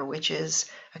sphere, which is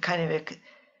a kind of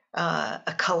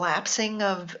a collapsing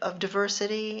of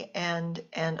diversity, and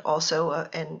also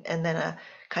and then a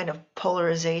kind of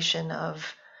polarization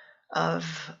of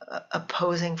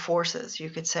opposing forces, you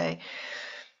could say.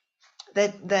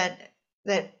 That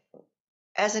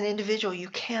as an individual you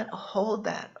can't hold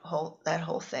that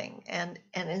whole thing, and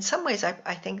in some ways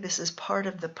I think this is part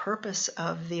of the purpose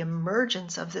of the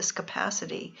emergence of this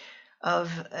capacity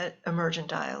of emergent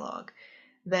dialogue,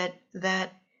 that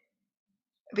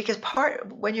because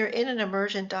when you're in an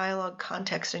emergent dialogue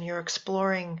context and you're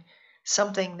exploring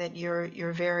something that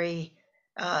you're very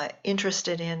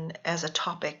interested in as a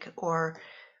topic, or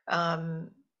trying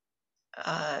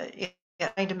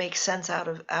to make sense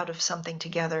out of something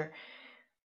together,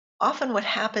 often what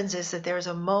happens is that there's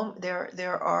a moment,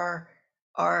 there are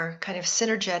kind of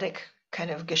synergetic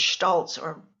kind of gestalts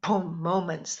or boom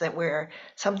moments that where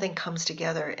something comes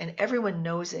together and everyone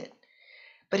knows it,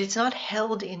 but it's not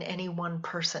held in any one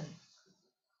person.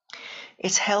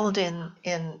 It's held in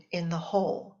the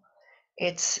whole.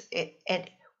 And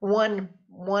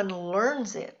one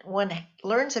learns it. One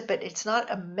learns it, but it's not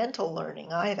a mental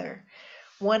learning either.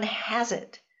 One has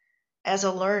it as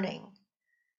a learning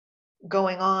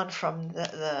going on from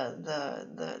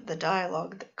the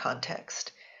dialogue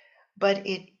context, but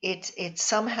it's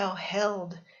somehow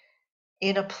held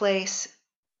in a place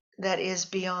that is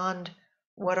beyond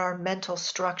what our mental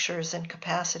structures and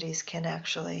capacities can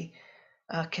actually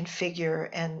configure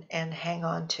and hang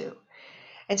on to.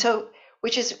 And so,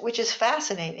 which is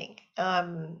fascinating,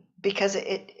 because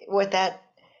the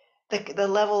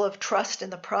level of trust in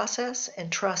the process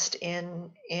and trust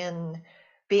in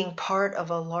being part of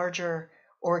a larger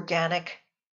organic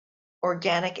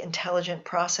intelligent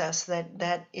process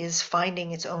that is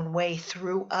finding its own way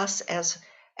through us as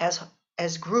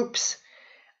groups,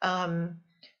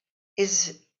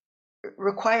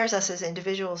 requires us as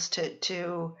individuals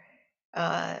to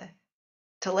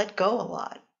let go a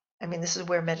lot. I mean, this is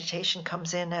where meditation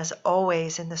comes in, as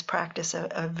always in this practice,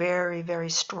 a very, very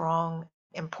strong,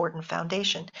 important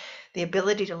foundation. The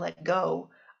ability to let go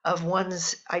of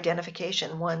one's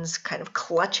identification, one's kind of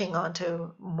clutching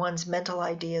onto one's mental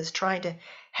ideas, trying to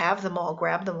have them all,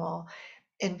 grab them all,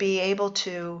 and be able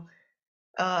to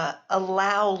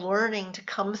allow learning to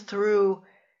come through,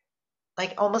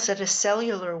 like almost at a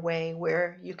cellular way,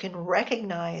 where you can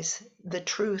recognize the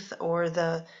truth or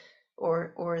that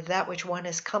which one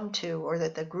has come to, or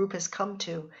that the group has come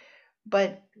to,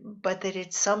 but that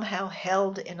it's somehow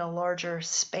held in a larger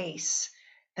space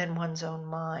than one's own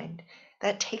mind.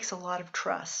 That takes a lot of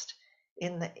trust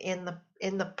in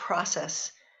the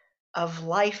process of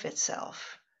life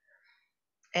itself,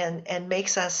 and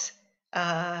makes us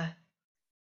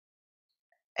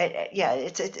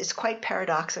it's quite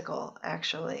paradoxical,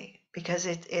 actually, because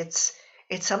it's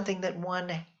something that one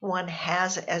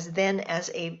has as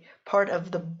a part of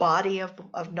the body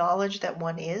of knowledge that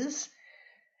one is,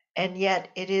 and yet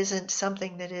it isn't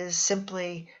something that is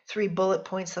simply 3 bullet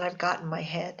points that I've got in my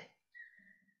head,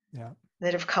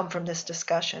 that have come from this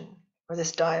discussion or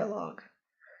this dialogue.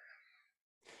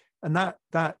 And that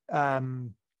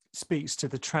speaks to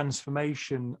the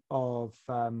transformation of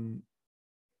the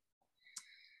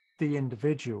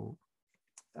individual,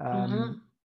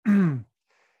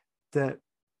 that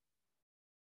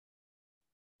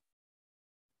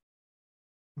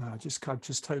I've just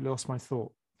totally lost my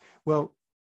thought. Well,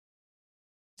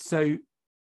 so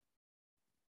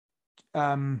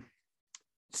John,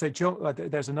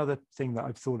 there's another thing that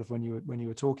I've thought of when you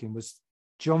were talking, was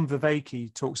John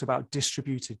Vervaeke talks about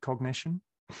distributed cognition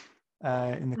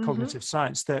in the cognitive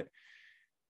science, that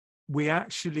we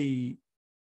actually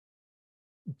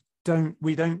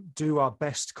don't do our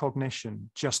best cognition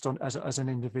just on as an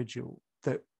individual.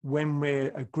 That when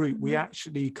we're a group, we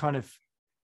actually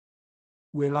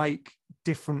we're like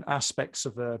different aspects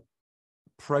of a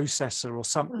processor or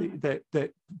something,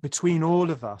 that between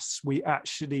all of us we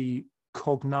actually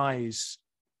cognize.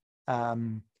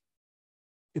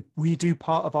 We do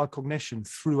part of our cognition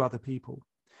through other people,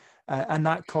 and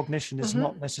that cognition is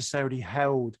not necessarily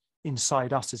held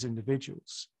inside us as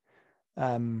individuals.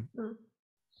 And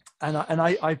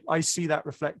I see that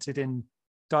reflected in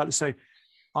dialogue. So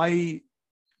I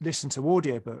listen to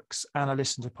audiobooks and I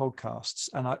listen to podcasts,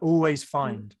 and I always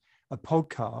find a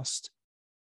podcast,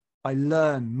 I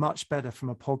learn much better from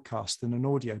a podcast than an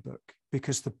audiobook,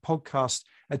 because the podcast,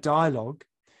 a dialogue,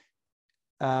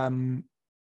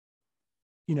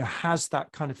 has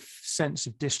that kind of sense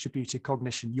of distributed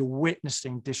cognition. You're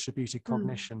witnessing distributed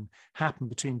cognition happen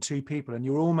between two people, and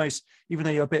you're almost, even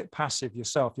though you're a bit passive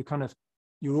yourself, you're kind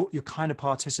of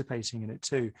participating in it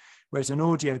too. Whereas an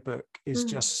audiobook is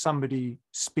just somebody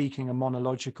speaking a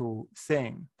monological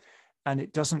thing, and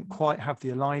it doesn't quite have the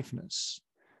aliveness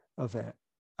of it.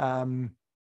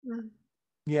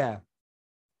 Yeah.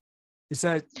 Is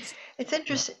that? It's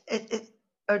interesting.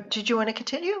 Or did you want to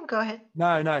continue? Go ahead.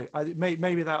 No.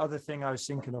 Maybe that other thing I was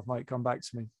thinking of might come back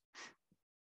to me.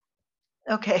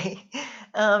 Okay.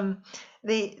 Another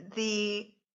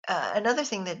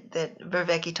thing that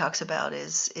Vervaeke talks about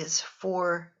is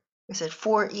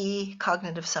 4E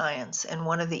cognitive science, and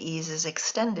one of the E's is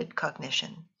extended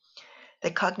cognition.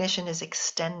 That cognition is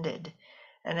extended,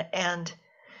 and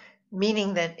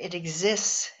meaning that it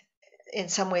exists in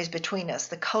some ways between us.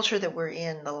 The culture that we're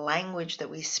in, the language that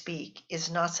we speak, is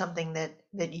not something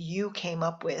that you came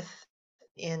up with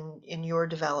in your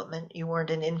development. You weren't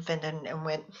an infant and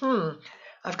went,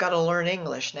 I've got to learn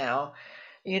English now.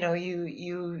 You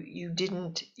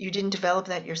didn't develop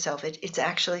that yourself. It's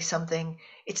actually something.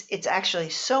 It's actually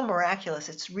so miraculous.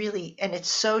 It's really, and it's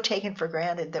so taken for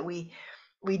granted that we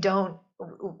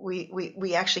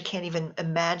actually can't even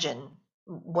imagine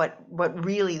what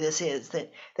really this is,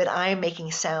 that I am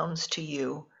making sounds to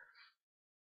you,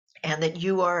 and that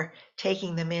you are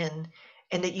taking them in,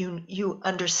 and that you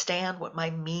understand what my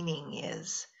meaning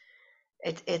is.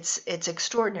 It's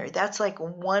extraordinary. That's like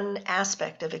one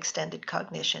aspect of extended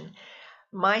cognition.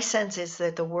 My sense is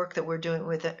that the work that we're doing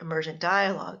with emergent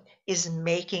dialogue is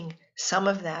making some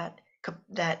of that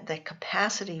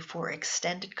capacity for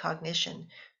extended cognition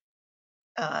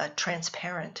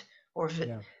transparent, or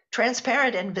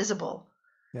transparent and visible.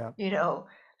 Yeah.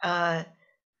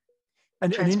 And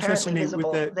interestingly,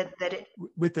 visible,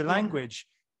 with the language,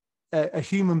 a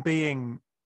human being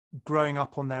growing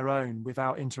up on their own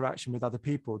without interaction with other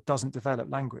people doesn't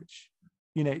develop language.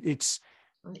 It's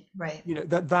right.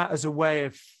 That as a way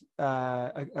of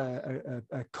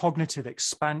a cognitive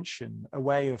expansion, a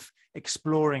way of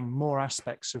exploring more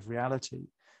aspects of reality,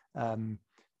 can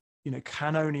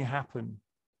only happen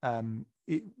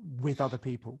with other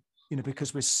people.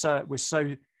 Because we're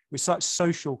such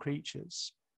social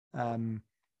creatures, that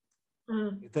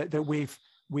we've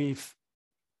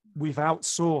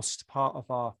outsourced part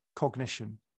of our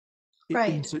cognition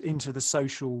into the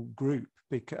social group,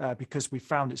 because we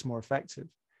found it's more effective.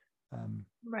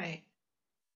 Right.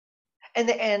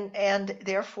 And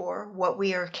therefore, what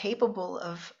we are capable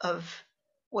of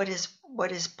what is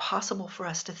possible for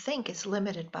us to think is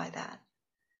limited by that.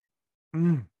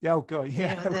 Yeah. Oh God.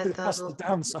 Yeah. That's the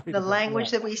downside. The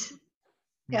language that we.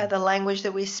 Yeah, the language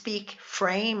that we speak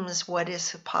frames what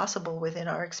is possible within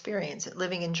our experience.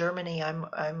 Living in Germany, I'm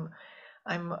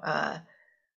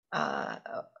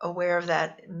aware of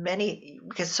that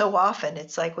because so often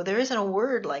it's like, well, there isn't a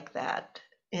word like that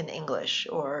in English,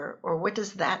 or what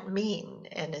does that mean?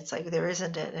 And it's like there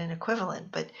isn't an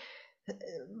equivalent, but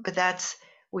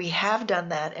we have done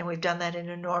that, and we've done that in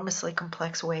enormously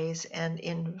complex ways and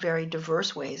in very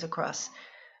diverse ways across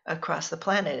the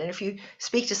planet. And if you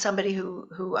speak to somebody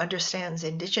who understands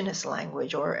indigenous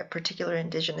language, or a particular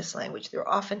indigenous language, there are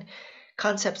often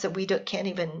concepts that we can't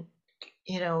even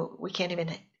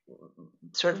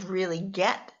sort of really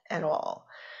get at all,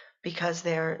 because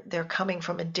they're coming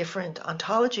from a different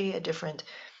ontology, a different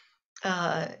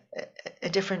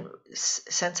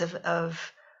sense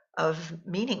of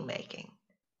meaning making.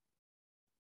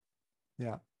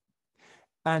 Yeah.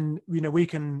 And we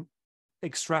can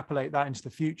extrapolate that into the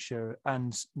future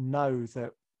and know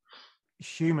that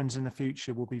humans in the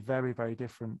future will be very, very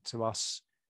different to us,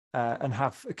 and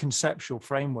have a conceptual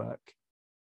framework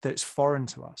that's foreign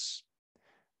to us.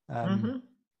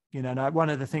 You know, and one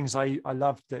of the things I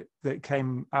loved that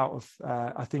came out of,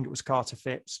 I think it was Carter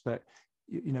Phipps, but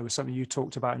you know, was something you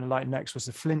talked about in Enlighten Next, was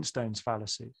the Flintstones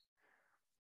fallacy.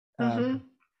 You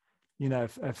know,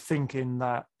 of thinking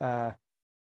that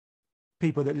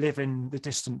people that live in the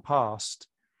distant past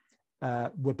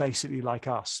were basically like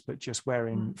us, but just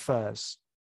wearing furs.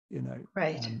 You know,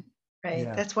 right.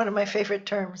 Yeah. That's one of my favorite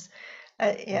terms.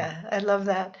 Yeah, I love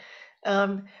that.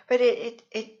 But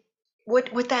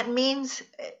what that means,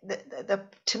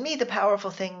 to me, the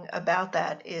powerful thing about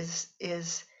that is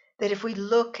that if we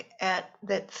look at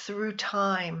that through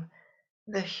time,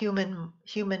 the human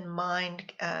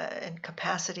mind and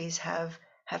capacities have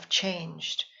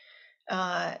changed.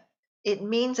 It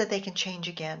means that they can change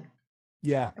again.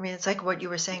 Yeah. I mean, it's like what you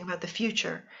were saying about the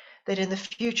future, that in the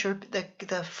future,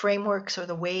 the frameworks or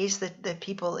the ways that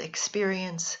people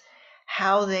experience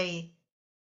how they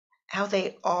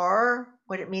are,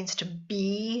 what it means to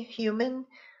be human,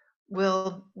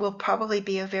 will probably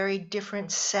be a very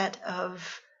different set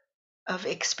of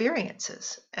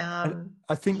experiences. And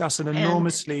I think that's an And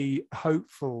enormously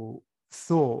hopeful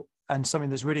thought, and something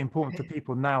that's really important for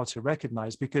people now to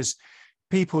recognize, because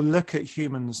people look at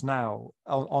humans now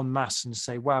en masse and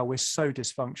say, wow, we're so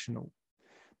dysfunctional,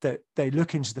 that they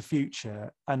look into the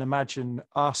future and imagine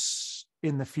us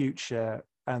in the future,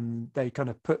 and they kind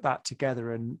of put that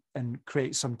together and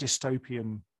create some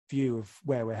dystopian view of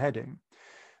where we're heading.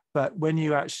 But when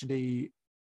you actually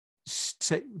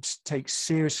take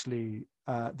seriously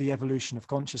the evolution of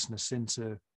consciousness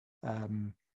into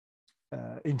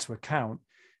account,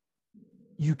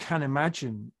 you can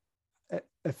imagine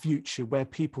a future where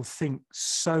people think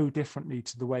so differently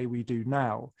to the way we do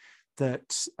now,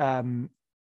 that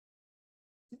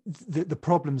the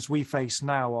problems we face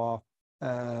now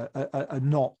are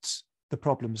not the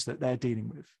problems that they're dealing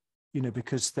with, you know,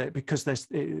 because they're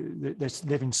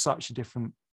living such a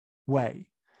different way.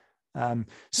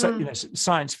 So you know,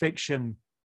 science fiction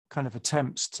kind of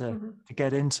attempts to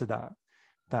get into that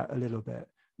a little bit.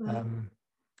 But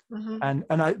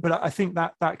I think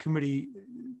that can really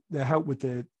help with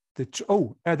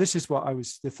this is what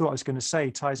the thought I was going to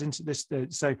say ties into this.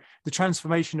 So the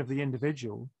transformation of the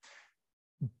individual,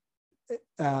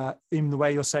 in the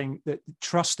way you're saying, that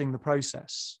trusting the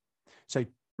process. So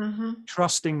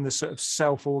trusting the sort of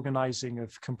self-organizing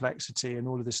of complexity and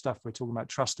all of this stuff we're talking about,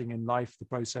 trusting in life, the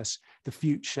process, the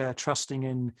future, trusting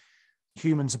in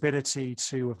humans' ability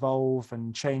to evolve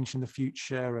and change in the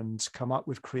future and come up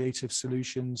with creative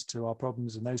solutions to our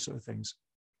problems and those sort of things.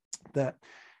 That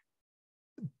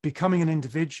becoming an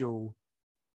individual,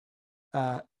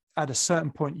 at a certain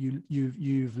point,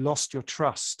 you've lost your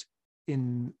trust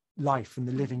in life and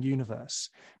the living universe,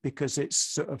 because it's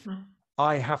sort of,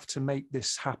 I have to make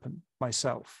this happen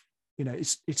myself. You know,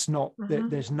 it's not,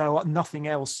 there's nothing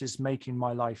else is making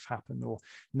my life happen, or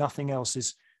nothing else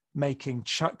is making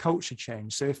culture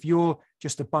change. So if you're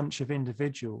just a bunch of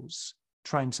individuals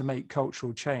trying to make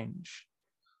cultural change,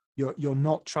 you're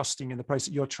not trusting in the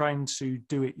process. You're trying to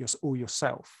do it all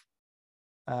yourself.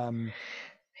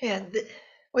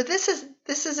 Well, this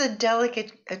is a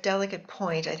delicate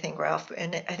point, I think, Ralph,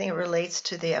 and I think it relates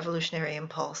to the evolutionary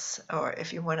impulse, or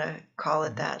if you want to call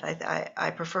it that.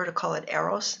 I prefer to call it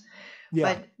eros.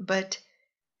 Yeah. But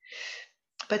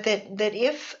that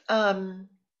if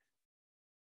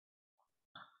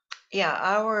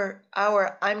our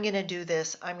I'm going to do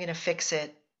this, I'm going to fix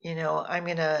it, you know, I'm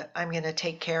going to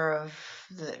take care of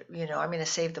I'm going to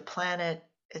save the planet,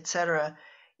 etc.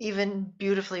 Even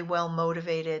beautifully well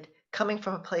motivated, coming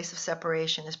from a place of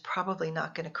separation is probably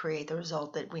not going to create the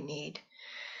result that we need.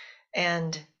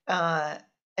 And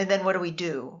then what do we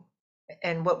do?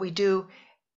 And what we do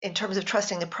in terms of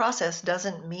trusting the process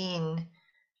doesn't mean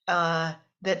that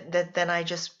then I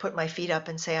just put my feet up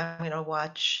and say I'm going to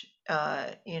watch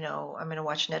I'm going to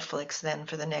watch Netflix then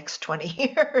for the next 20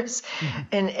 years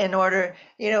in order,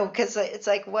 because it's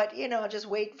like, what, just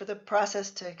wait for the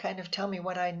process to kind of tell me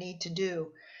what I need to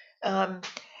do.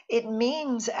 It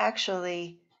means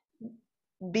actually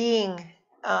being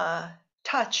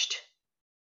touched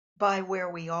by where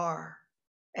we are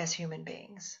as human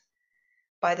beings,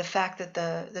 by the fact that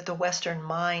the Western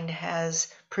mind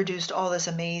has produced all this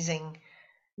amazing,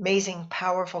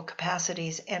 powerful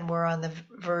capacities, and we're on the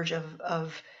verge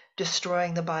of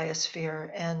destroying the biosphere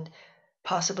and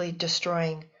possibly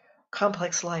destroying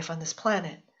complex life on this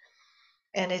planet.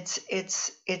 And it's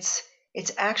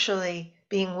actually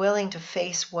being willing to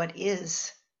face what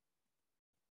is,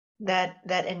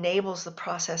 that enables the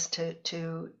process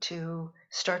to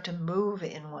start to move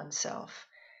in oneself.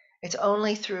 It's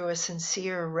only through a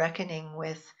sincere reckoning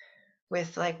with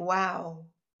like, wow,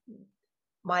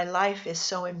 my life is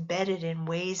so embedded in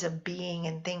ways of being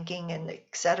and thinking and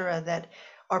etc. that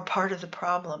are part of the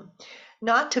problem.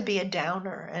 Not to be a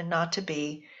downer and not to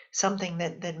be something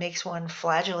that makes one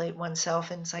flagellate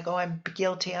oneself and it's like, oh, I'm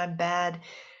guilty, I'm bad.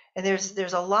 And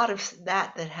there's a lot of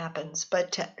that happens,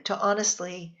 but to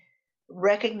honestly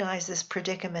recognize this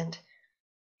predicament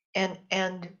and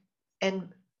and and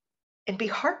and be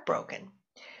heartbroken,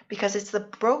 because it's the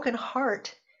broken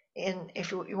heart. In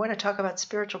if you want to talk about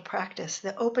spiritual practice,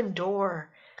 the open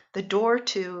door, the door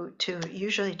to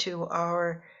usually to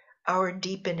our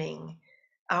deepening,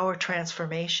 our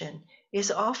transformation,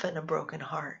 is often a broken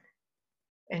heart.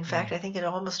 In fact, I think it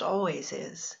almost always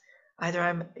is.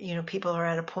 Either people are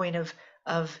at a point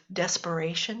of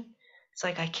desperation. It's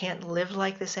like, I can't live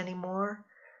like this anymore.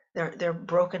 They're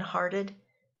brokenhearted.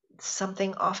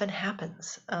 Something often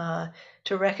happens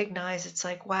to recognize, it's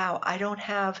like, wow, I don't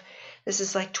have, this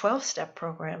is like 12-step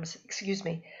programs, excuse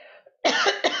me,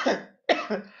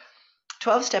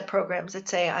 12-step programs that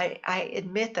say, I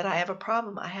admit that I have a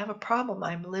problem. I have a problem.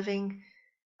 I'm living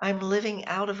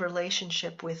out of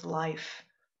relationship with life.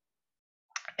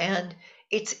 And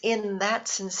it's in that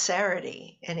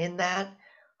sincerity and in that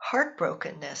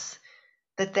heartbrokenness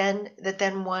that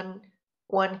then one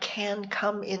can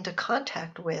come into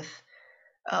contact with,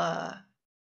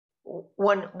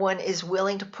 one is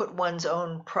willing to put one's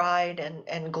own pride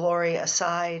and glory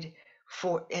aside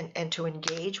for and to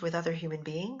engage with other human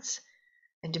beings,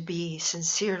 and to be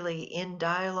sincerely in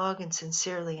dialogue and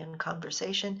sincerely in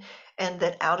conversation, and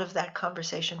that out of that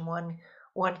conversation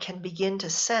one can begin to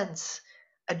sense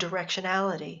a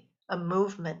directionality, a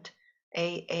movement,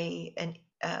 a an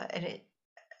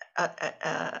a,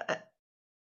 a,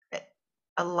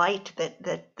 a light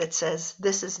that says,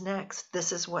 this is next,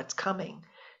 this is what's coming,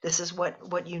 this is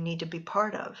what you need to be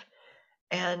part of,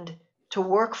 and to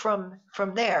work from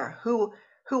there. Who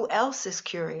else is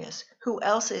curious? Who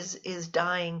else is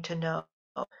dying to know,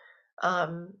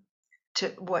 to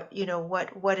what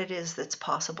it is that's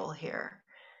possible here?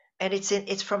 And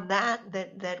it's from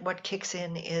that what kicks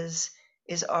in is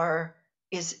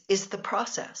the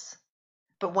process.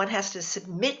 But one has to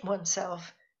submit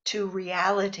oneself to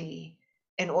reality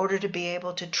in order to be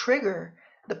able to trigger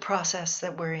the process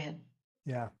that we're in.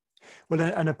 Yeah. Well,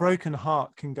 and a broken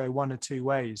heart can go one or two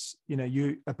ways.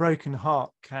 A broken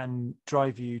heart can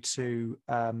drive you to,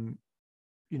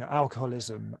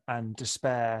 alcoholism and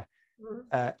despair,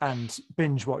 and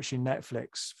binge watching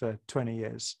Netflix for 20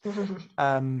 years.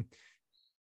 But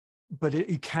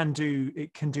it can do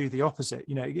the opposite.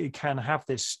 It can have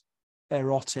this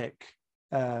erotic,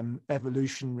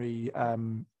 evolutionary,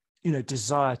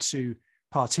 desire to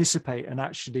participate and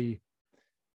actually,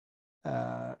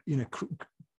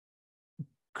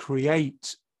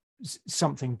 create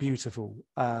something beautiful,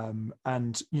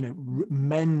 and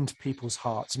mend people's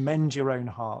hearts, mend your own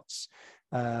hearts,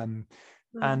 and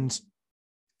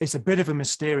it's a bit of a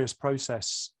mysterious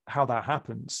process how that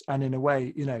happens. And in a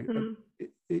way,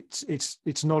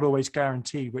 it's not always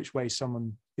guaranteed which way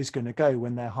someone is going to go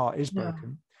when their heart is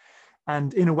broken.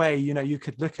 And in a way, you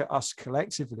could look at us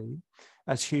collectively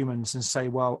as humans and say,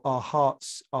 well, our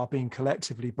hearts are being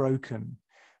collectively broken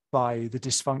by the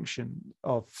dysfunction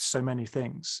of so many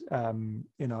things,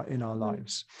 in our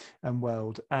lives and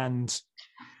world. And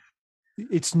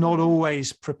it's not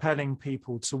always propelling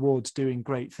people towards doing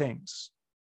great things.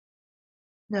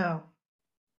 No.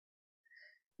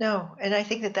 And I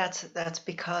think that's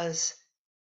because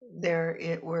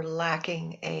we're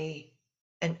lacking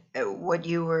what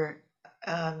you were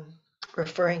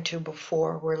referring to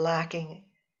before. We're lacking,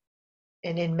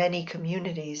 and in many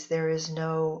communities there is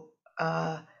no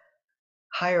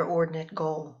higher ordinate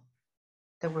goal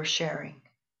that we're sharing.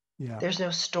 Yeah. There's no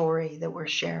story that we're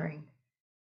sharing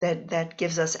that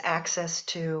gives us access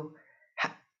to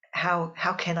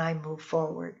how can I move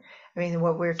forward. I mean,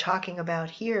 what we're talking about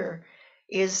here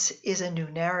is a new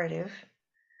narrative,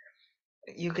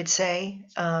 you could say,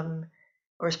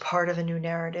 or is part of a new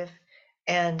narrative,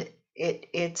 and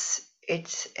it's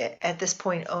at this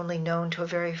point only known to a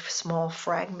very small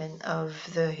fragment of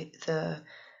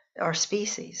our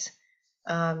species,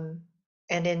 and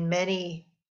in many,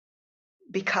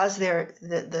 because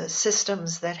the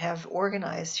systems that have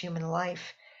organized human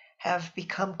life have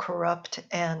become corrupt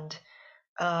and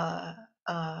are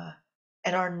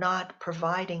not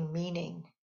providing meaning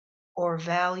or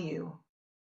value,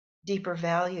 deeper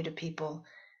value to people.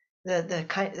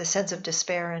 The sense of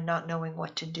despair and not knowing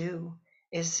what to do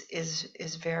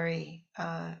is very,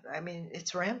 I mean,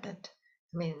 it's rampant.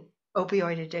 I mean,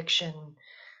 opioid addiction,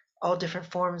 all different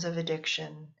forms of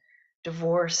addiction,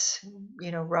 divorce,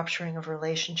 rupturing of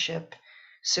relationship,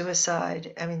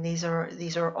 suicide. I mean, these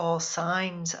are all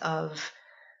signs of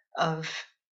a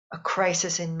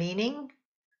crisis in meaning.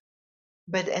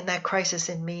 And that crisis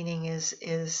in meaning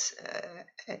is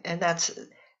and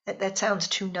that sounds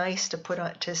too nice to put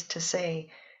on, to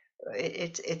say.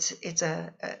 It's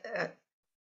a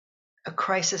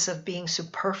crisis of being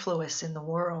superfluous in the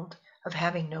world, of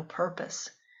having no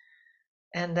purpose.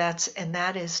 And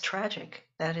that is tragic.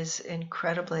 That is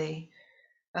incredibly,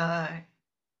 I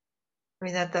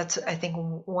mean, that's, I think,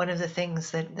 one of the things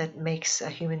that makes a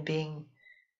human being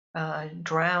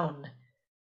drown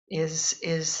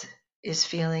is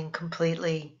feeling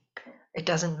completely, it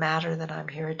doesn't matter that I'm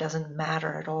here. It doesn't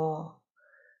matter at all.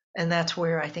 And that's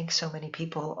where I think so many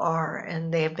people are,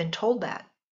 and they have been told that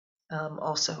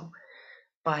also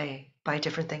by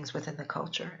different things within the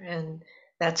culture, and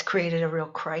that's created a real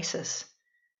crisis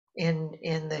in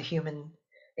the human,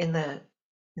 in the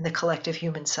collective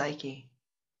human psyche.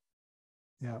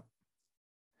 Yeah.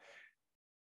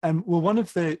 Well, one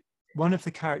of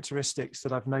the characteristics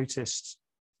that I've noticed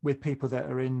with people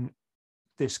that are in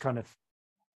this kind of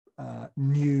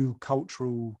new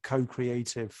cultural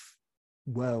co-creative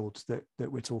world that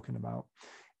we're talking about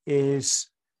is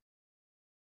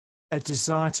a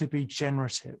desire to be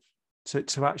generative,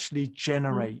 to actually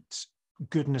generate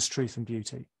goodness, truth, and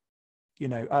beauty,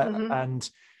 and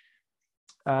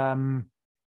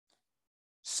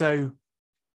so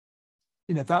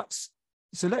that's,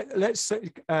 so let's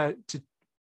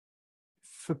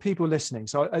for people listening,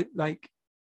 so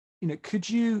could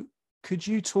you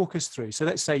talk us through, so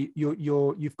let's say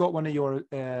you've got one of your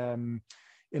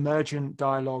emergent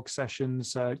dialogue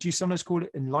sessions. Do you sometimes call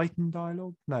it enlightened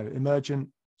dialogue? No, emergent.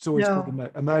 It's always called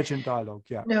emergent dialogue.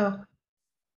 Yeah. No.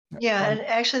 Yeah, and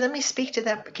actually, let me speak to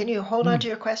that. Can you hold on to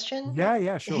your question?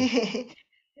 Yeah, sure.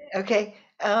 Okay.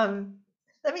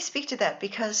 Let me speak to that,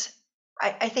 because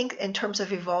I think in terms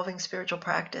of evolving spiritual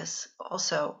practice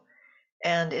also,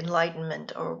 and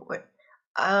enlightenment, or what,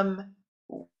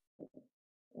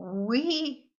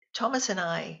 Thomas and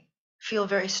I, feel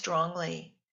very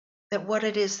strongly that what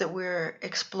it is that we're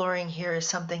exploring here is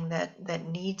something that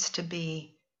needs to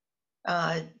be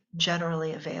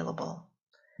generally available.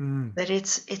 That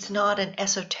it's not an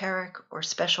esoteric or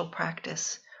special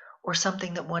practice or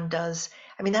something that one does.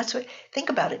 I mean, that's what, think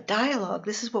about it. Dialogue,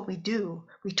 this is what we do.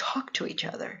 We talk to each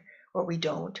other, or we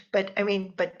don't. But I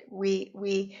mean,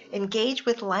 we engage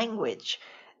with language,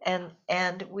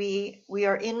 and we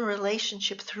are in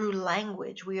relationship through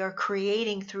language. We are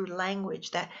creating through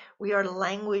language, that we are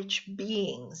language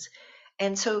beings.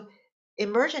 And so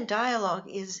emergent dialogue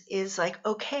is like,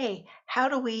 okay, how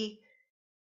do we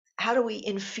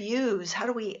infuse, how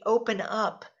do we open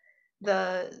up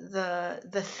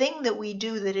the thing that we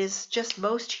do that is just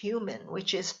most human,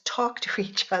 which is talk to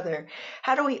each other?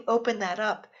 How do we open that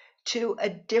up to a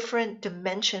different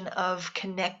dimension of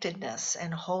connectedness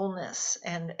and wholeness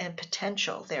and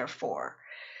potential, therefore?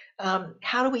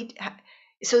 How do we,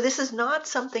 so this is not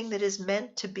something that is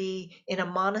meant to be in a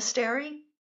monastery.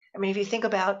 I mean, if you think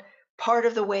about part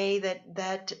of the way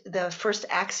that the first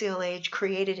axial age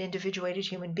created individuated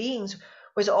human beings,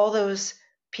 was all those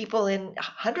people, in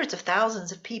hundreds of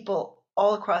thousands of people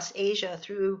all across Asia,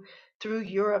 through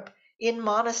Europe, in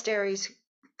monasteries,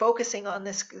 focusing on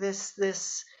this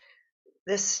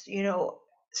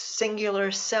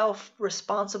singular self,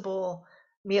 responsible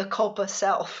mea culpa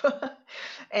self.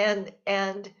 and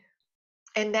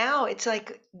now it's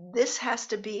like, this has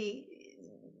to be,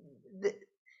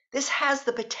 this has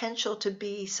the potential to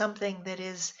be something that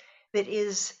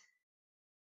is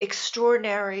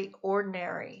extraordinary,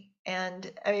 ordinary.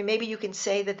 And I mean, maybe you can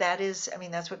say that is, I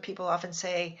mean, that's what people often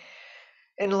say,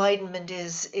 enlightenment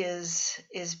is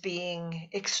being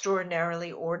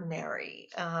extraordinarily ordinary,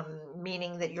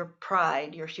 meaning that your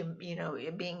pride, you're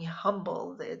being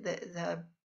humble, the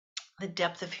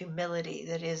depth of humility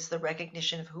that is the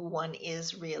recognition of who one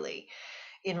is really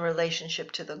in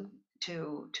relationship to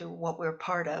what we're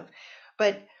part of.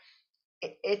 But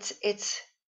it's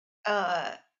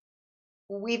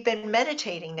we've been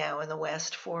meditating now in the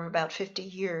West for about 50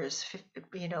 years.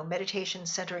 Meditation,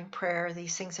 centering, prayer,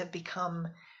 these things have become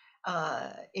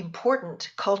important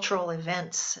cultural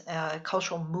events,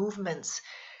 cultural movements,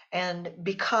 and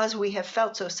because we have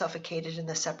felt so suffocated in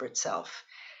the separate self.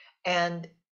 And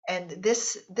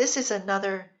this is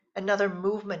another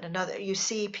movement. You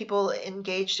see people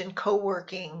engaged in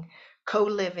co-working,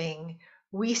 co-living,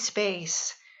 we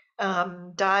space,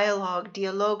 dialogue,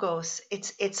 dialogos.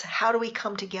 It's how do we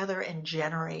come together and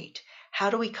generate? How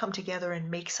do we come together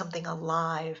and make something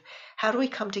alive? How do we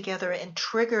come together and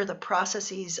trigger the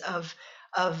processes of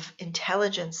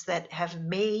intelligence that have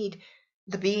made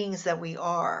the beings that we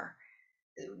are,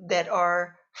 that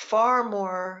are far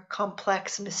more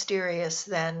complex, mysterious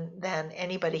than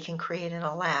anybody can create in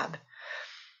a lab?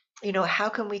 How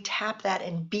can we tap that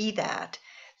and be that?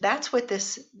 That's what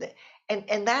this,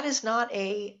 and that is not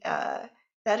that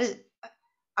is,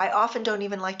 I often don't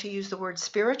even like to use the word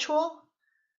spiritual.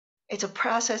 It's a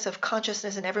process of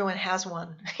consciousness, and everyone has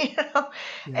one. Yeah.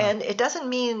 And it doesn't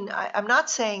mean, I'm not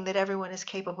saying that everyone is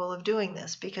capable of doing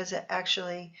this, because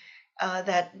actually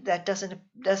that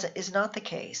is not the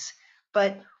case.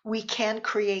 But we can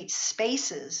create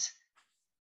spaces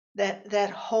that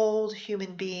hold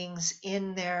human beings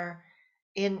in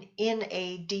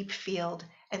a deep field,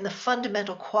 and the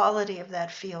fundamental quality of that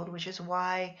field, which is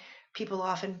why people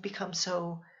often become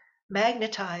so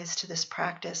magnetized to this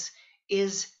practice,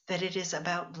 is that it is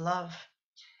about love.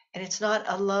 And it's not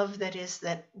a love that is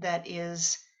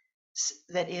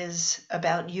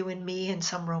about you and me in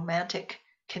some romantic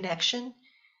connection.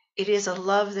 It is a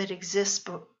love that exists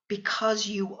because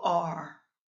you are,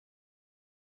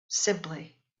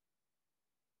 simply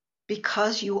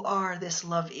because you are. This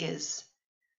love is,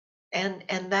 and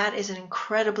that is an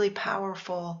incredibly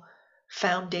powerful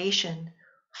foundation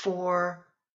for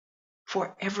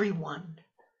everyone,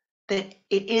 that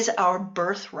it is our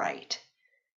birthright,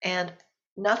 and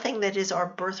nothing that is our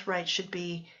birthright should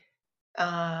be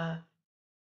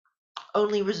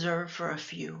only reserved for a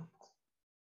few.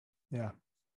 Yeah.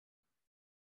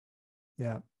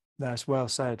 Yeah. That's well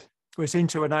said. It's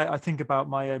into, and I think about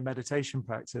my own meditation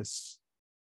practice,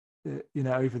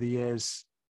 over the years,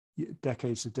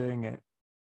 decades of doing it.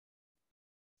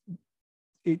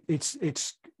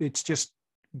 It's just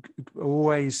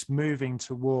always moving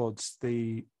towards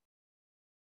the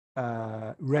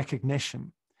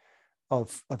recognition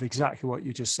of exactly what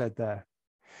you just said there.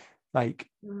 Like,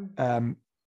 the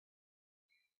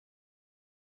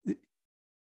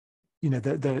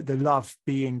love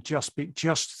being just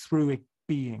through it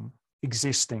being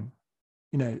existing,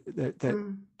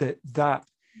 that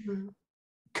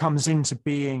comes into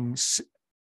being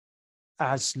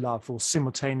as love, or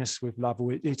simultaneous with love,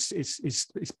 or it's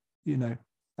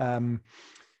and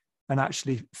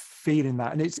actually feeling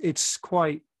that. And it's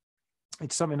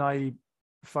something I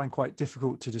find quite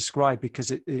difficult to describe,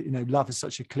 because love is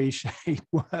such a cliche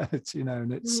word,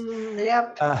 and it's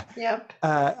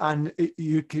and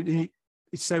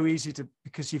it's so easy to,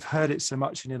 because you've heard it so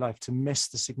much in your life, to miss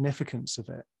the significance of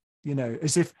it,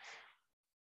 as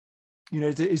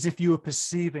if you were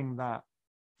perceiving that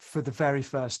for the very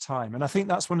first time. And I think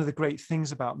that's one of the great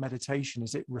things about meditation,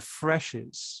 is it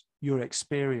refreshes your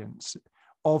experience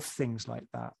of things like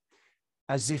that,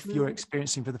 as if you're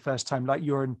experiencing for the first time, like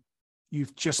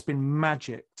you've just been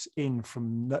magicked in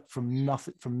from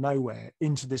nothing, from nowhere,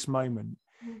 into this moment.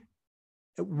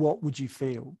 What would you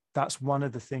feel? That's one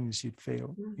of the things you'd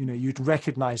feel. You'd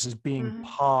recognize as being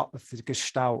part of the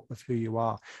gestalt of who you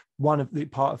are, part of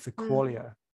the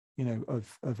qualia,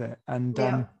 of it.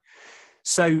 And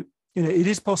so it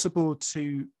is possible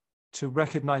to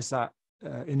recognize that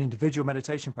in individual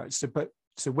meditation practice.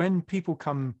 So when people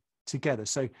come together,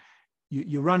 so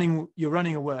you're running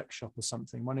a workshop or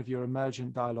something, one of your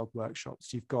emergent dialogue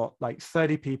workshops, you've got like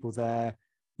 30 people there,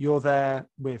 you're there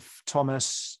with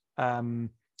Thomas.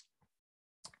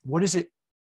 What is it,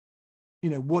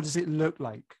 what does it look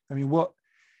like? I mean,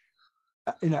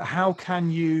 how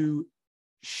can you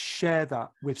share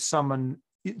that with someone?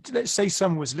 Let's say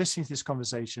someone was listening to this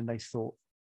conversation, they thought,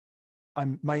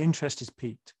 my interest is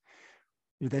piqued.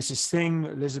 There's this thing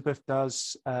Elizabeth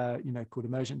does, called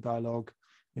emergent dialogue.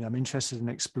 I'm interested in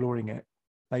exploring it.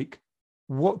 Like,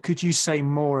 what could you say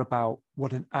more about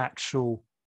what an actual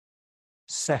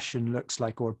session looks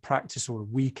like, or a practice, or a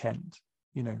weekend,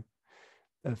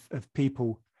 of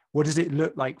people? What does it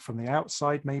look like from the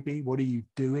outside? Maybe, what are you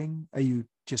doing? Are you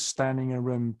just standing in a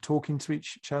room talking to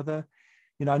each other?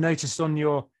 I noticed on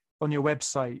your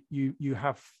website, you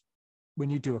have, when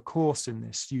you do a course in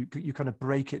this, you kind of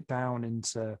break it down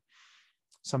into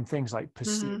some things like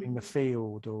perceiving the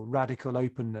field, or radical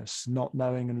openness, not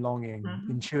knowing and longing,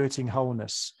 intuiting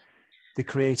wholeness, the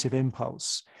creative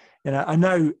impulse. I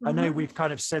know we've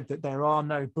kind of said that there are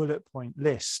no bullet point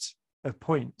list of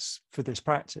points for this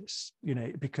practice,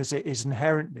 because it is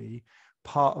inherently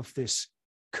part of this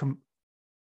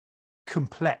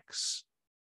complex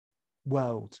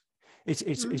world.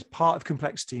 It's part of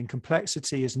complexity, and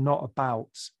complexity is not about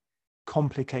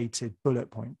complicated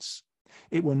bullet points.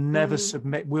 It will never Mhm.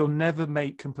 submit, we'll never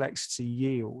make complexity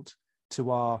yield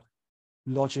to our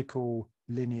logical,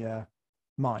 linear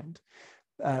mind.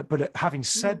 But having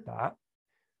said that,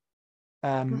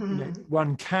 Mhm.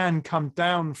 one can come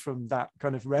down from that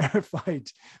kind of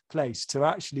rarefied place to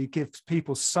actually give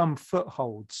people some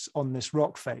footholds on this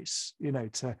rock face,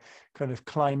 to kind of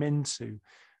climb into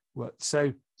what.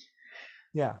 So,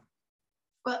 yeah.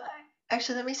 Well,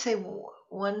 actually, let me say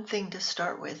one thing to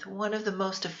start with. One of the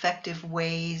most effective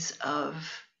ways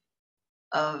of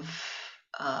uh,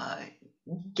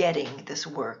 getting this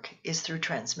work is through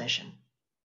transmission,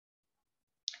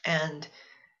 and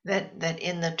that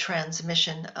in the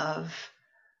transmission of,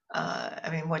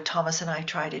 what Thomas and I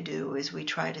try to do is we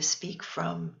try to speak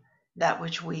from that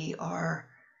which we are,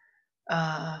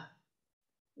 uh,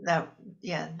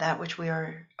 that which we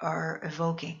are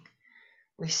evoking.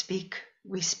 We speak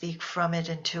from it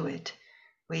and to it.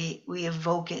 We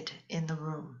evoke it in the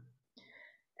room,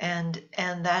 and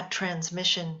that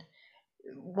transmission,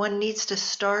 one needs to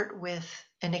start with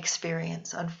an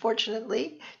experience.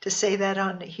 Unfortunately, to say that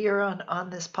on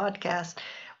this podcast,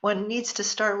 one needs to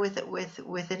start with it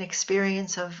with an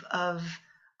experience of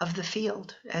the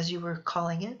field, as you were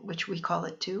calling it, which we call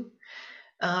it too,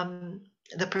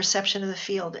 the perception of the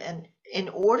field. And in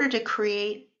order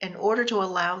to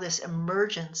allow this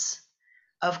emergence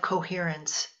of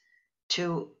coherence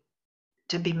to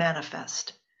be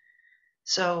manifest.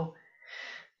 So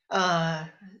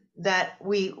that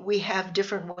we have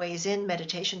different ways in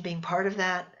meditation being part of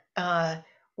that,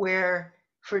 where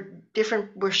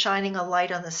we're shining a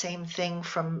light on the same thing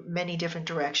from many different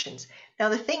directions. Now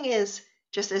the thing is,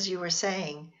 just as you were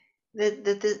saying, that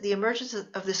the emergence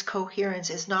of this coherence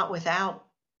is not without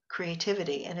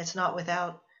creativity, and it's not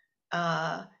without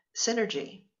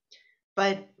synergy,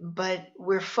 but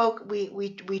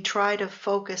we try to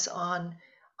focus on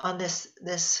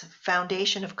this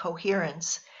foundation of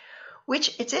coherence,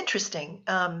 which it's interesting.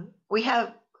 We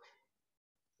have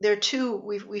there are two.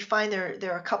 We find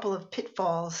there are a couple of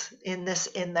pitfalls in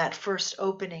that first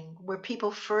opening, where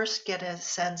people first get a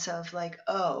sense of like,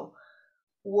 oh,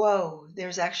 whoa,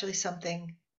 there's actually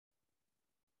something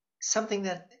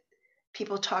that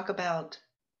people talk about.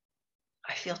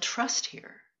 I feel trust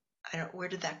here. I don't. Where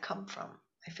did that come from?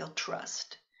 I feel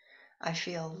trust. I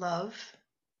feel love,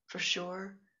 for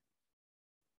sure.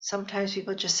 Sometimes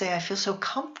people just say, I feel so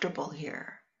comfortable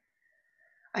here.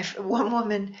 One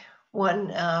woman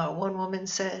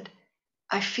said,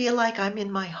 I feel like I'm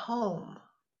in my home,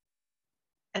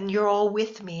 and you're all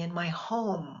with me in my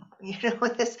home.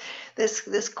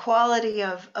 This quality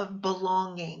of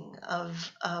belonging,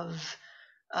 of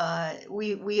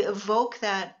we evoke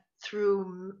that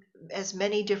through as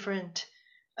many different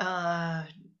uh,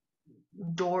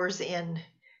 doors in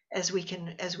as we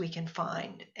can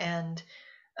find. And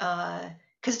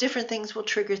because different things will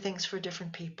trigger things for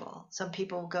different people. Some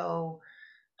people go,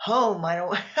 home, I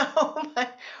don't home.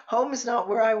 Home is not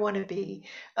where I want to be.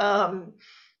 But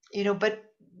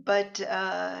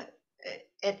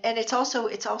and it's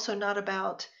also not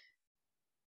about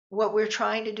what we're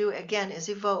trying to do. Again, is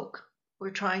evoke.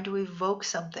 We're trying to evoke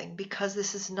something, because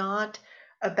this is not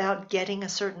about getting a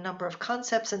certain number of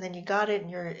concepts and then you got it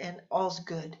and all's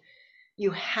good. You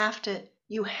have to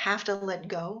let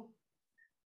go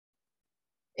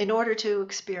in order to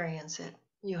experience it.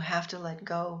 You have to let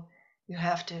go. You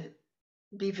have to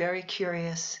be very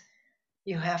curious.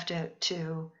 You have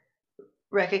to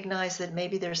recognize that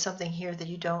maybe there's something here that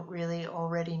you don't really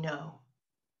already know.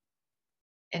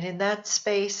 And in that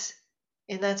space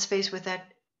with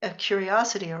that, a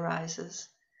curiosity arises.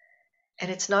 And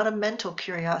it's not a mental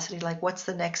curiosity like what's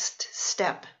the next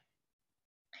step.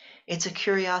 It's a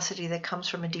curiosity that comes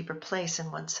from a deeper place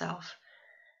in oneself,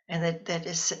 and that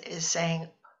is saying,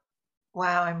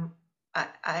 wow,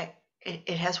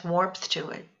 it has warmth to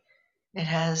it. It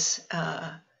has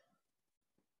a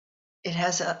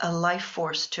life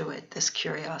force to it, this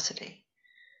curiosity.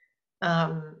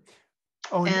 And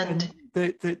And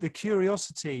the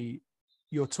curiosity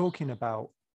you're talking about,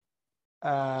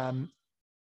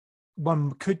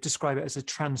 one could describe it as a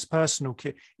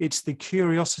transpersonal. It's the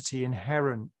curiosity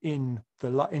inherent in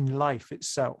life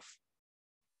itself.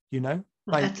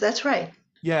 Like, that's right.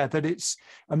 yeah, that it's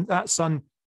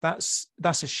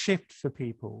that's a shift for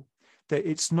people. That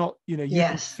it's not, you can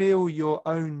Yes. feel your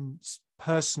own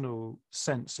personal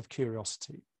sense of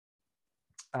curiosity.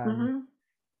 Mm-hmm.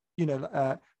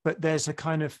 But there's a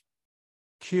kind of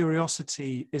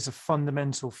curiosity is a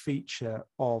fundamental feature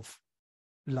of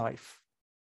life,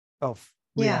 of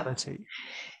Yeah. reality.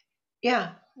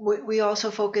 Yeah. We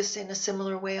also focus in a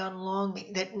similar way on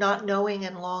longing, that not knowing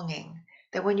and longing,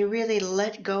 that when you really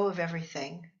let go of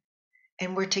everything,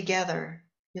 and we're together.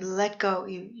 You let go,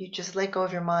 you just let go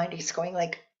of your mind. It's going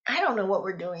like, I don't know what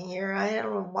we're doing here. I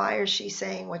don't know why is she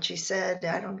saying what she said.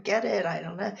 I don't get it. I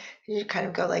don't know. You kind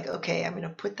of go like, okay, I'm going to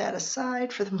put that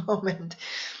aside for the moment.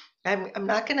 I'm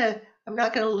not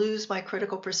gonna lose my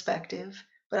critical perspective,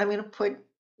 but I'm gonna put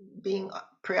being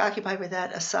preoccupied with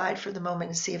that aside for the moment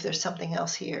and see if there's something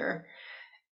else here.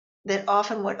 That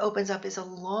often what opens up is a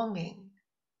longing.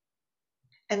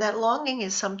 And that longing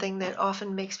is something that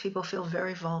often makes people feel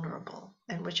very vulnerable,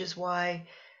 and which is why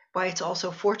it's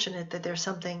also fortunate that there's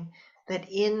something that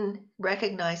in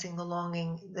recognizing the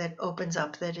longing that opens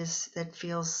up, that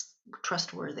feels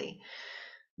trustworthy.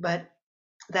 But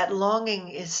that longing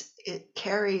it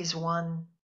carries one,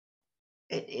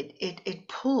 it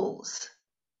pulls.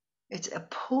 It's a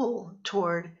pull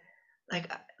toward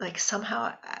like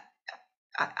somehow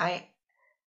I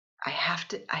I have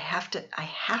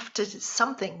to do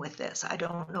something with this. I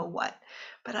don't know what,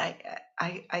 but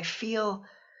I feel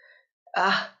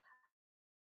uh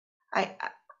I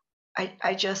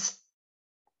I just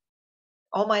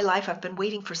all my life I've been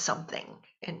waiting for something,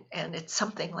 and it's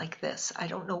something like this. I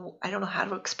don't know how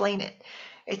to explain it.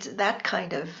 It's that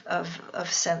kind of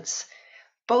sense.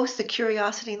 Both the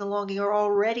curiosity and the longing are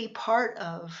already part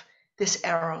of this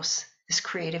eros, this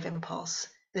creative impulse,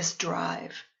 this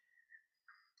drive.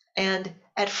 And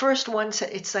at first one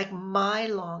said, it's like my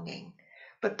longing.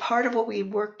 But part of what we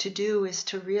work to do is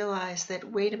to realize that,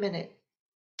 wait a minute,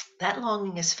 that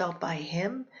longing is felt by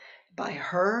him, by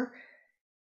her.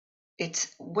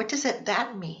 It's what does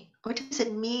that mean? What does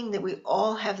it mean that we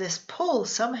all have this pull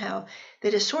somehow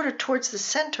that is sort of towards the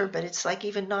center, but it's like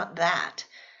even not that?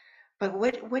 But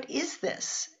what is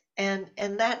this? And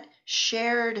that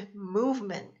shared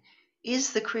movement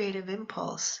is the creative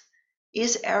impulse,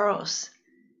 is eros,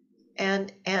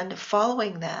 and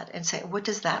following that and saying, what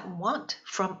does that want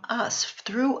from us,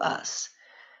 through us?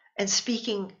 And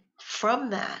speaking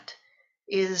from that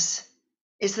is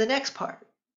the next part,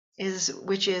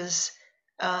 which is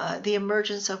the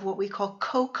emergence of what we call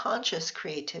co-conscious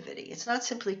creativity. It's not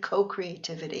simply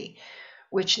co-creativity,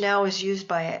 which now is used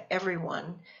by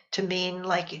everyone to mean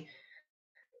like,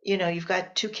 you've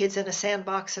got two kids in a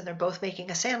sandbox and they're both making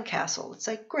a sandcastle. It's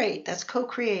like, great, that's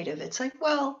co-creative. It's like,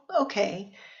 well,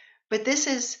 okay. But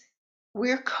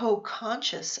we're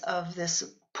co-conscious of this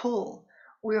pull.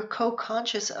 We're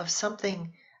co-conscious of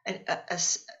something,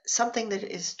 something that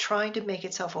is trying to make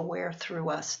itself aware through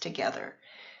us together.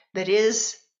 That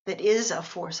is a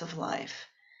force of life.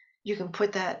 You can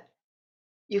put that,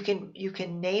 you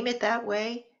can name it that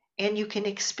way, and you can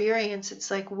experience.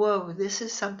 It's like, whoa, this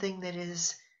is something that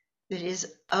is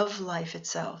of life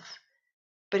itself.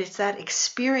 But it's that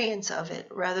experience of it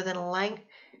rather than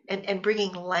and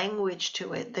bringing language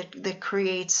to it that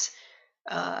creates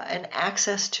an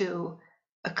access to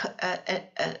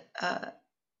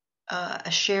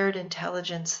a shared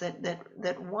intelligence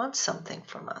that wants something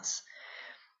from us.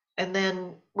 And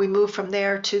then we move from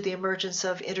there to the emergence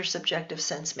of intersubjective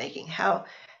sense making.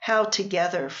 How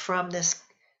together from this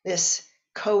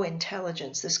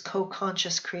co-intelligence, this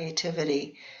co-conscious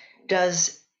creativity,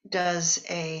 does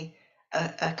a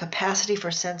capacity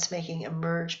for sense making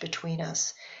emerge between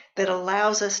us that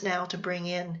allows us now to bring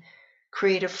in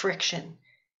creative friction,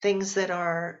 things that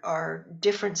are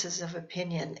differences of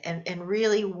opinion, and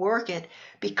really work it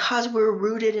because we're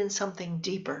rooted in something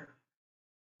deeper,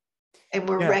 and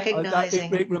we're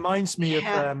recognizing it reminds me of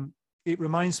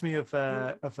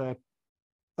have,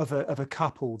 of a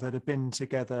couple that have been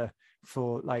together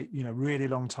for really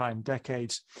long time,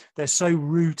 decades. They're so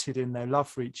rooted in their love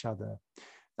for each other,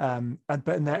 and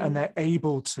they're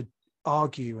able to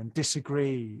argue and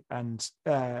disagree, and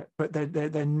but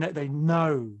they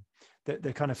know that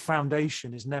the kind of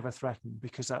foundation is never threatened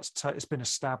because it's been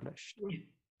established.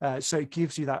 So it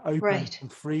gives you that openness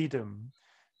and freedom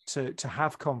to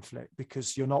have conflict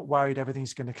because you're not worried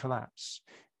everything's going to collapse.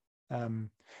 And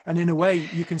in a way,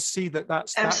 you can see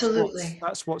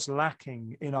that's what's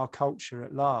lacking in our culture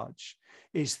at large,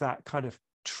 is that kind of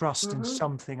trust in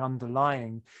something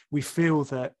underlying. We feel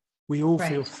that we all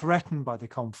feel threatened by the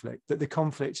conflict, that the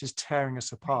conflict is tearing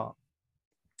us apart.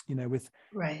 With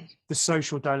the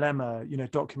social dilemma,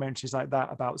 documentaries like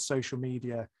that about social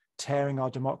media tearing our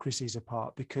democracies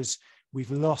apart because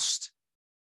we've lost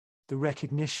the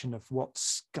recognition of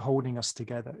what's holding us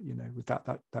together, with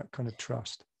that kind of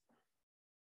trust.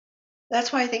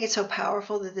 That's why I think it's so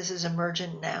powerful that this is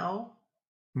emergent now,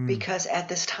 because at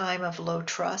this time of low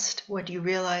trust, what you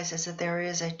realize is that there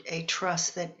is a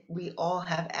trust that we all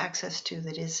have access to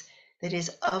that is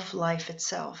of life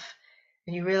itself.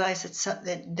 And you realize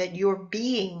that your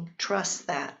being trusts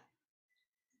that.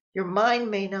 Your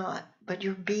mind may not, but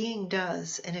your being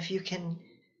does. And if you can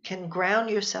ground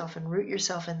yourself and root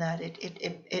yourself in that,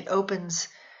 it opens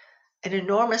an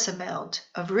enormous amount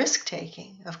of risk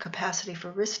taking, of capacity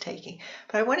for risk taking.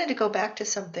 But I wanted to go back to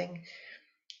something.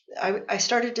 I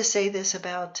started to say this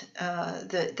about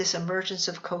this emergence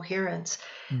of coherence,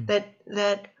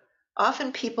 that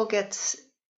often people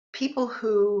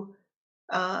who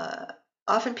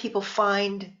often people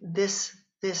find this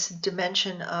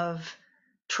dimension of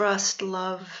trust,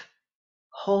 love,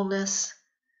 wholeness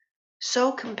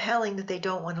so compelling that they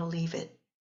don't want to leave it.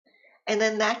 And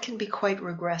then that can be quite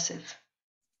regressive.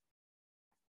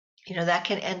 That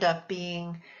can end up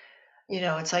being,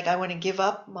 it's like I want to give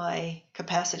up my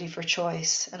capacity for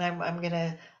choice, and I'm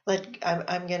gonna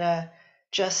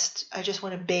I just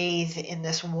want to bathe in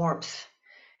this warmth,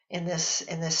 in this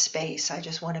space. I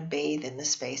just want to bathe in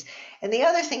this space. And the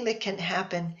other thing that can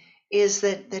happen is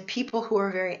that people who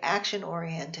are very action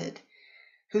oriented,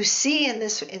 who see in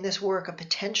this work a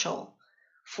potential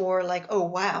for, like, oh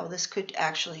wow, this could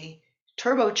actually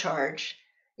turbocharge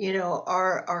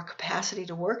our capacity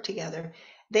to work together,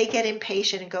 they get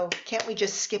impatient and go, can't we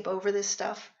just skip over this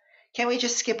stuff? Can't we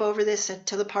just skip over this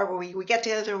until the part where we get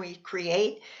together and we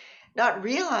create? Not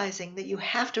realizing that you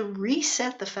have to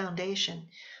reset the foundation.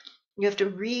 We have to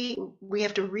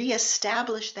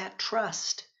reestablish that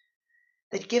trust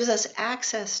that gives us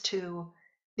access to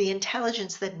the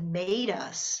intelligence that made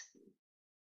us.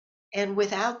 And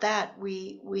without that,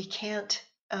 we can't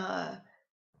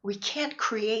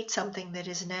create something that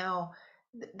is now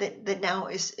that now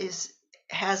is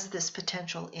has this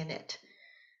potential in it.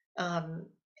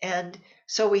 And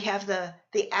so we have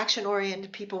the action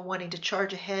oriented people wanting to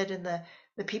charge ahead, and the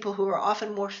people who are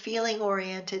often more feeling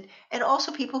oriented, and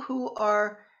also people who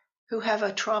have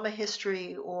a trauma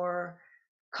history or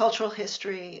cultural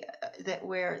history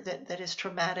that is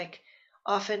traumatic,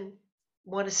 often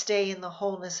want to stay in the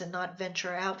wholeness and not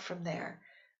venture out from there.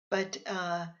 But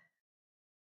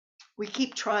we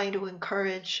keep trying to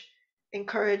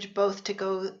encourage both to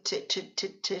go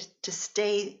to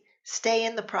stay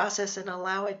in the process and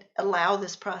allow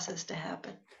this process to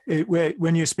happen.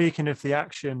 When you're speaking of the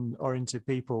action oriented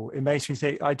people, it makes me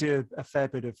think. I do a fair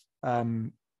bit of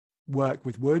work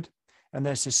with wood, and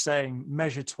there's this saying,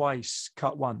 measure twice,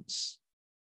 cut once.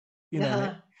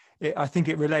 I think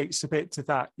it relates a bit to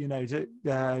that,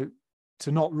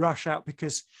 to not rush out,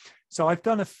 because so I've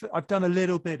done a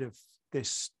little bit of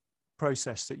this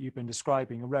process that you've been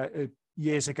describing.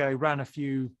 Years ago, ran a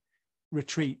few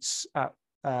retreats at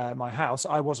my house.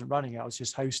 I wasn't running it, I was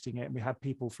just hosting it, and we had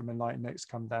people from Enlightened Next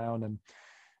come down, and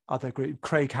other group.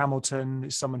 Craig Hamilton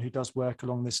is someone who does work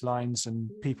along these lines, and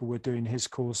people were doing his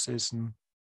courses,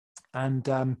 and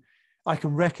I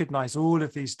can recognize all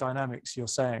of these dynamics you're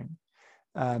saying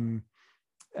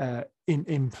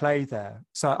in play there.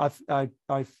 So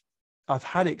I've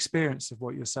had experience of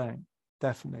what you're saying,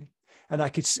 definitely, and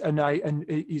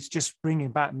it's just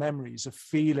bringing back memories of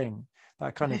feeling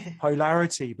that kind of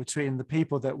polarity between the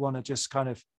people that want to just kind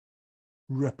of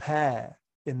repair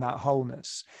in that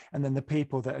wholeness, and then the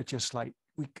people that are just like,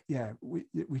 we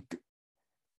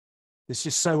it's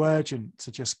just so urgent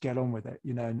to just get on with it,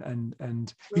 and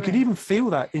you Right. can even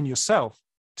feel that in yourself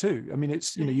too. I mean,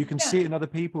 it's, you can see it in other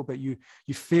people, but you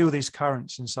feel these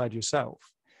currents inside yourself.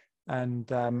 And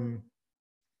the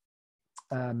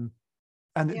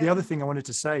other thing I wanted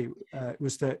to say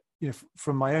was that,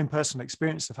 from my own personal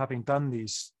experience of having done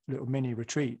these little mini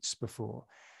retreats before,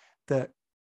 that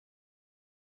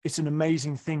it's an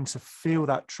amazing thing to feel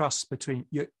that trust between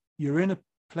you. You're in a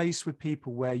place with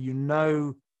people where you're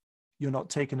not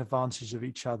taking advantage of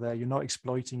each other, you're not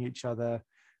exploiting each other,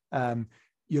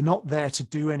 you're not there to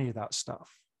do any of that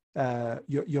stuff.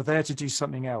 You're there to do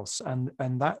something else, and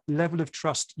that level of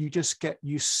trust,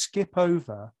 you skip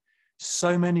over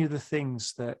so many of the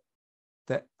things that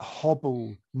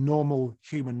hobble normal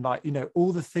human life.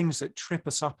 All the things that trip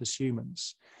us up as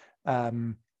humans.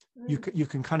 You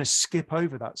can kind of skip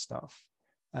over that stuff,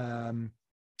 and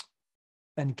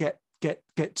get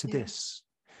to this.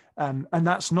 And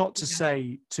that's not to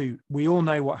say we all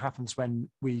know what happens when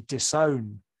we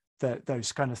disown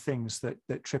those kind of things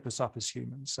that trip us up as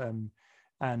humans.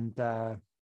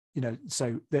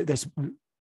 So there's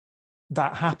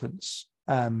that happens.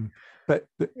 But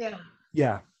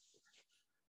yeah.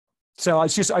 So I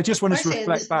just wanted to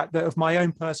reflect back that of my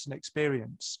own personal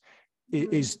experience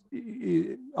is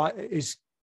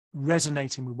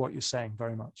resonating with what you're saying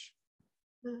very much.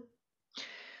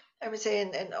 I would say,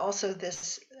 and also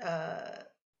this,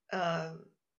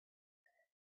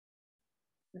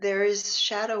 there is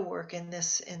shadow work in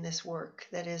this work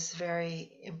that is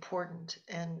very important,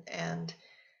 and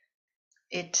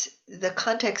the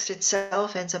context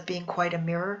itself ends up being quite a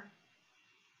mirror.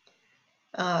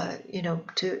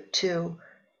 To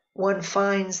one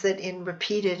finds that in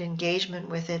repeated engagement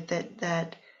with it,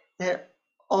 that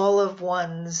all of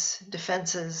one's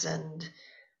defenses and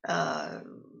uh,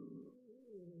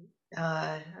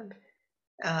 uh,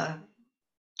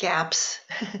 gaps,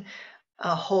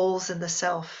 holes in the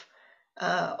self,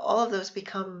 all of those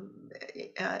become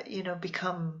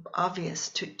obvious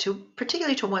to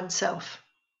particularly to oneself.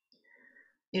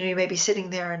 You may be sitting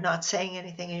there and not saying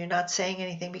anything, and you're not saying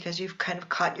anything because you've kind of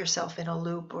caught yourself in a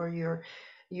loop, or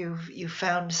you've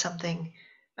found something,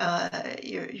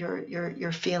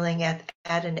 you're feeling at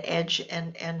an edge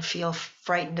and feel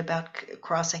frightened about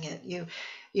crossing it.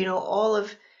 All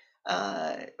of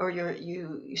or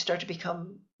you start to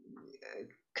become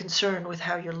concerned with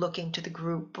how you're looking to the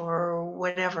group or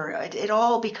whatever. It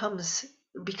all becomes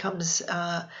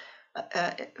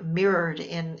mirrored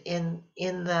in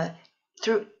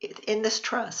this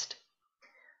trust.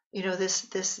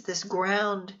 This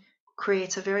ground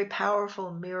creates a very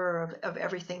powerful mirror of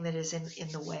everything that is in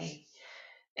the way.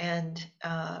 And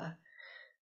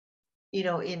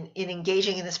in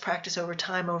engaging in this practice over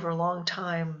time, over a long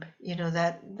time,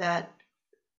 that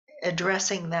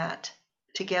addressing that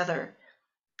together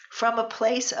from a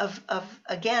place of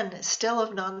again, still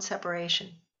of non-separation.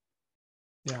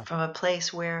 Yeah. From a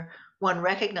place where one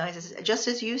recognizes, just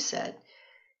as you said,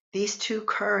 these two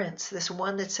currents, this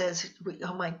one that says,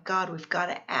 oh my God, we've got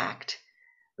to act.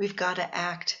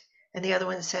 And the other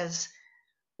one says,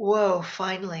 whoa,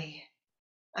 finally,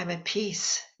 I'm at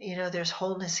peace. There's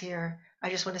wholeness here. I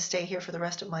just want to stay here for the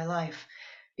rest of my life.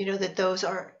 That those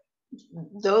are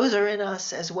in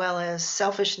us, as well as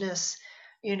selfishness,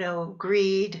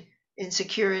 greed,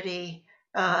 insecurity,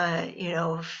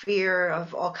 fear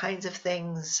of all kinds of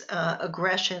things,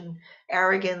 aggression,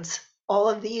 arrogance. All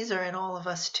of these are in all of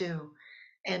us too.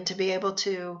 And to be able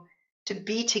to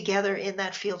be together in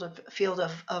that field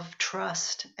of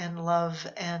trust and love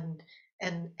and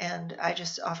I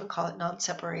just often call it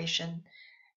non-separation,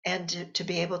 and to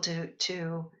be able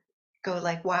to go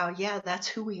like, wow, yeah, that's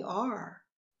who we are.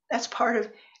 That's part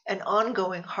of an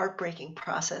ongoing heartbreaking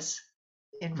process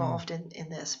involved in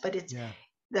this. But it's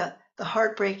the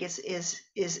heartbreak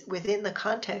is within the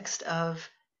context of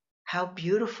how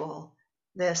beautiful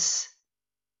this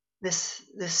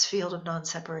field of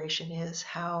non-separation is,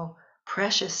 how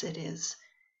precious it is,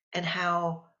 and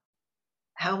how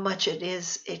much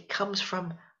it comes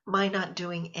from my not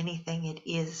doing anything.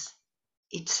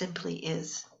 It simply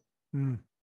is.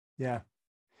 Yeah.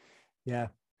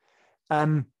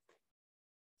 And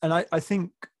I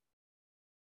think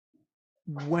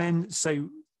I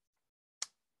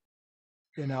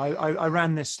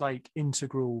ran this like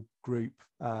integral group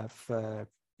for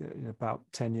about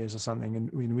 10 years or something, and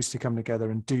we used to come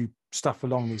together and do stuff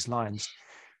along these lines.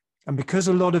 And because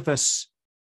a lot of us,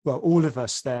 well, all of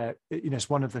us there, it's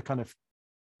one of the kind of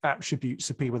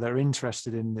attributes of people that are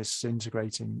interested in this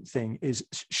integrating thing is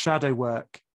shadow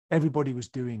work. Everybody was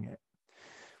doing it.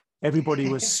 Everybody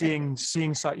was seeing,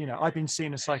 I've been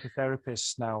seeing a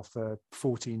psychotherapist now for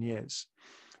 14 years.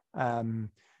 And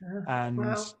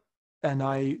wow.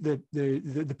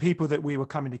 the people that we were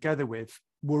coming together with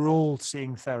were all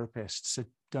seeing therapists, had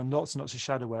done lots and lots of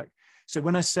shadow work. So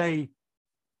when I say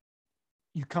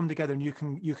you come together and you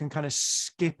can kind of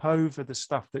skip over the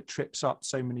stuff that trips up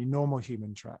so many normal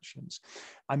human interactions,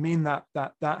 I mean that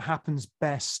happens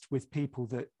best with people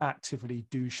that actively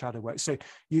do shadow work. So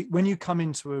when you come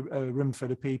into a room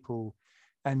full of people,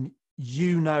 and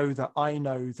that I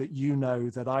know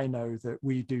that I know that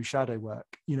we do shadow work,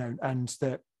 and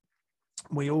that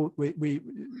we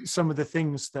some of the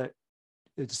things that,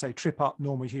 to say, trip up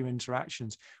normal human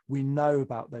interactions, we know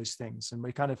about those things, and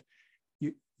we kind of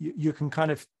you can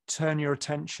kind of turn your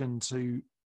attention to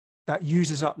that,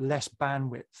 uses up less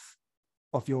bandwidth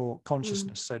of your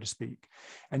consciousness, so to speak,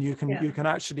 and you can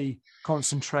actually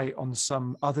concentrate on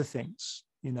some other things,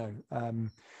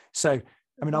 so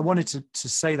I mean, I wanted to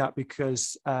say that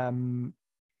because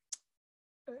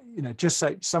just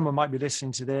say someone might be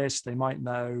listening to this, they might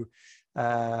know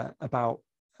about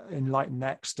Enlighten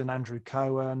Next and Andrew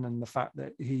Cohen, and the fact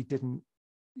that he didn't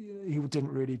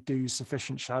really do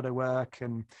sufficient shadow work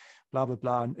and blah blah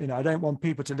blah. And I don't want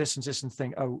people to listen to this and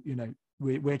think, oh,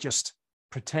 we're just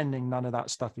pretending none of that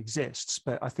stuff exists.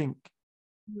 But I think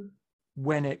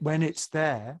when it's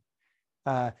there,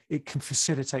 it can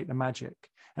facilitate the magic.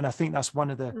 And I think that's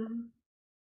one of the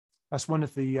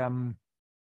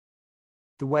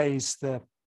ways the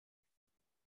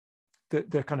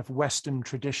kind of Western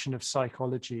tradition of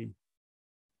psychology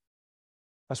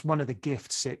That's one of the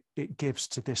gifts it gives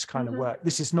to this kind of Mhm. work.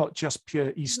 This is not just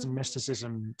pure Eastern Mhm.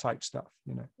 mysticism type stuff,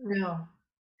 you know. No.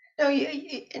 No,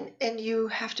 and you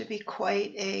have to be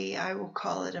quite I will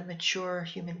call it a mature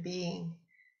human being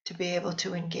to be able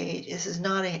to engage. This is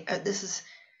not this is,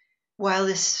 while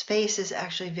this space is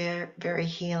actually very, very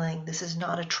healing, this is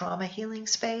not a trauma healing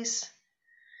space.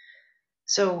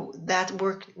 So that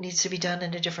work needs to be done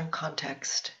in a different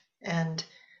context. And,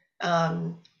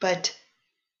 but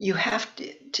you have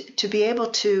to be able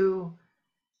to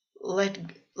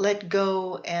let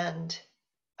go and,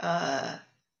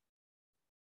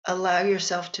 allow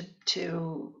yourself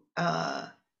to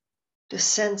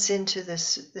sense into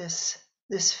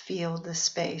this field, this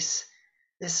space,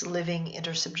 this living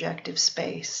intersubjective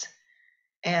space,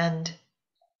 and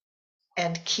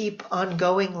keep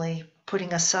ongoingly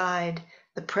putting aside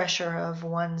the pressure of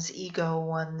one's ego,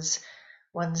 one's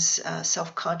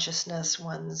self-consciousness,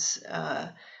 one's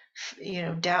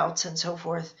doubts and so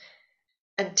forth,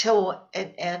 until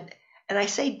and I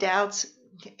say doubts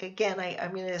again.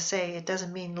 I'm going to say it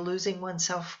doesn't mean losing one's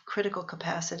self-critical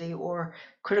capacity or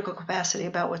critical capacity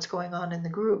about what's going on in the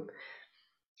group,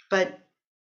 but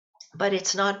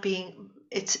it's not being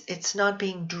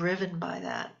driven by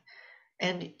that,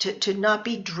 and to not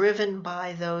be driven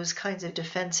by those kinds of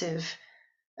defensive,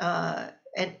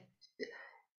 and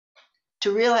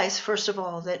to realize, first of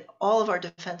all, that all of our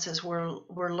defenses were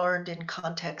learned in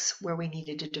contexts where we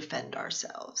needed to defend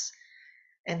ourselves.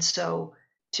 And so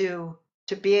to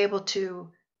be able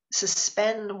to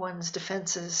suspend one's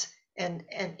defenses and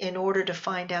in order to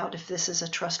find out if this is a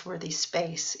trustworthy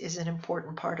space is an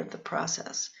important part of the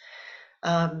process.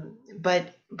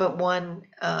 But one,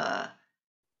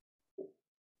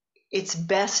 it's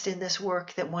best in this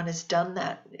work that one has done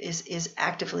that, is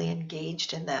actively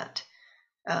engaged in that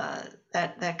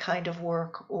kind of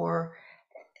work, or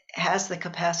has the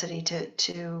capacity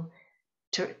to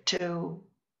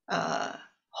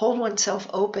hold oneself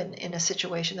open in a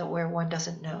situation where one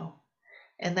doesn't know,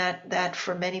 and that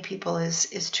for many people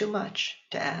is too much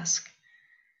to ask.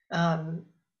 And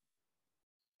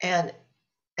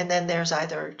then there's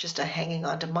either just a hanging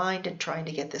on to mind and trying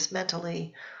to get this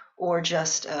mentally, or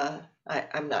just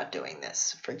I'm not doing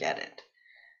this, forget it,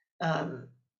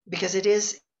 because it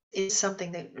is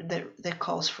something that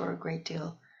calls for a great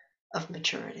deal of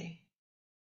maturity.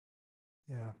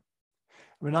 Yeah.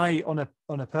 I mean,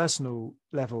 on a personal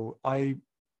level, I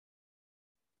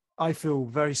feel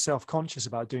very self-conscious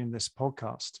about doing this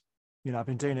podcast. You know, I've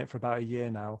been doing it for about a year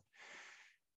now,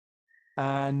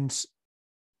 and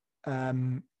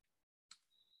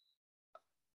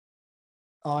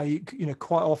I,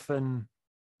 quite often,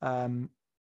 I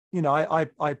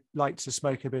like to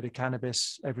smoke a bit of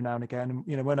cannabis every now and again.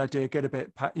 And, when I do, get a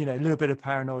little bit of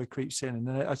paranoia creeps in, and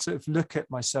then I sort of look at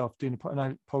myself doing a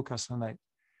podcast, and I'm like,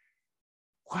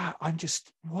 wow,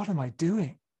 what am I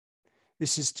doing?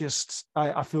 This is just,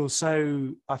 I feel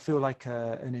like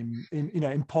an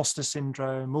imposter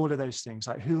syndrome, all of those things.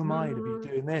 Like, who am I to be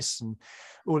doing this and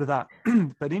all of that?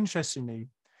 But interestingly,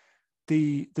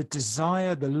 the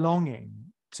desire, the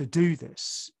longing to do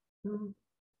this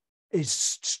is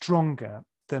stronger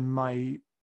than my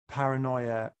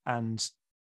paranoia and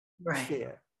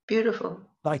fear. Beautiful.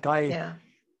 Like I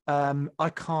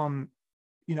can't,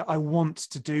 I want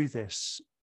to do this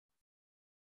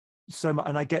so much,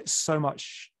 and I get so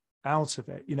much out of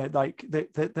it. Like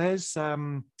there's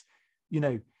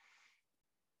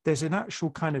there's an actual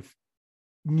kind of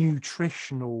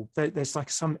nutritional, there's like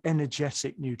some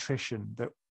energetic nutrition that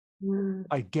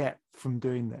I get from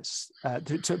doing this. No,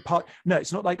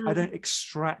 it's not like I don't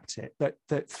extract it, but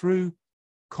that through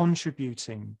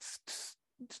contributing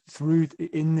through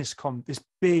in this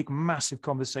big massive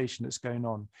conversation that's going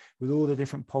on with all the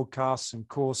different podcasts and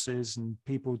courses and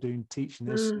people teaching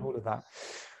this and all of that,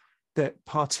 that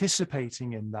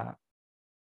participating in that,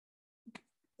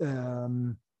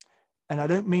 and I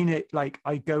don't mean it like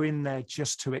I go in there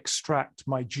just to extract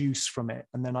my juice from it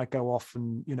and then I go off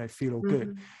and feel all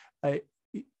good.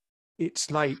 It's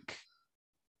like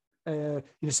so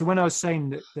when I was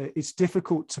saying that it's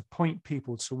difficult to point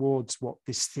people towards what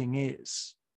this thing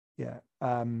is,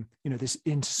 this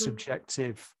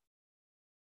intersubjective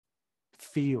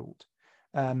field,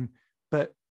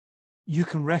 but you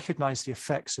can recognize the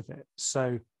effects of it.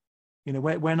 So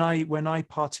when I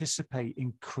participate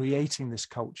in creating this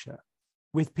culture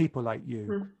with people like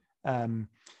you,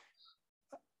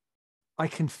 I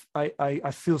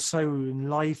feel so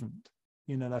enlivened,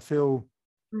 and I feel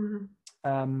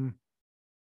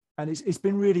and it's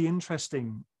been really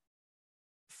interesting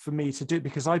for me to do,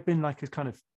 because I've been like a kind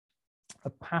of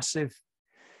a passive.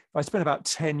 I spent about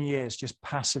 10 years just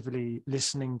passively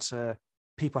listening to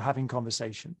people having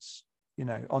conversations, you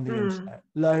know, on the Mm. internet,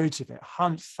 loads of it,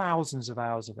 thousands of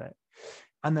hours of it.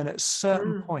 And then at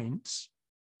certain Mm. points,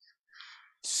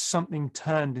 something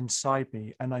turned inside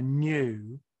me, and I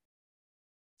knew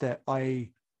that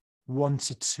I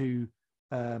wanted to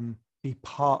be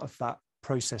part of that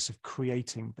process of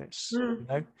creating this. Mm. You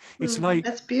know, it's Mm. like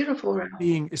That's beautiful, Ralph.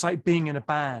 it's like being in a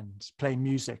band playing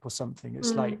music or something.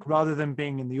 It's like, rather than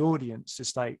being in the audience,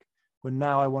 it's like, well,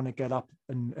 now I want to get up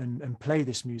and play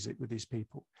this music with these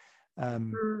people.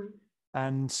 And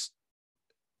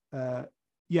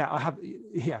yeah, I have,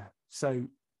 yeah. So,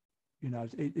 you know,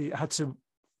 it had to,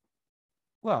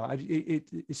 well,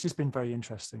 it's just been very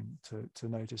interesting to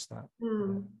notice that.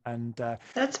 And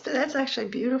that's actually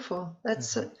beautiful.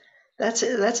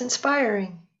 That's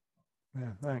inspiring.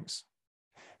 yeah, thanks.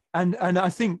 And I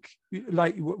think,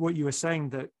 like what you were saying,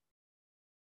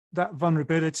 that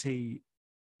vulnerability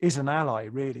is an ally,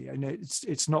 really. And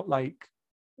it's not like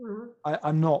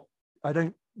I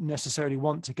don't necessarily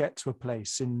want to get to a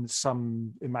place in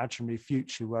some imaginary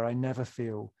future where I never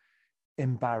feel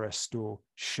embarrassed or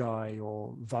shy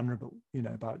or vulnerable, you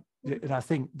know, about it. And I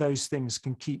think those things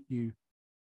can keep you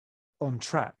on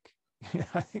track.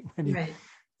 I think when you, right.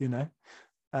 you know,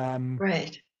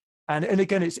 Right. and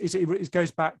again, it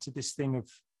goes back to this thing of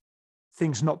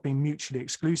things not being mutually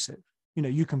exclusive. You know,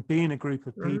 you can be in a group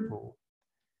of people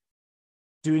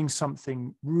doing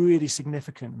something really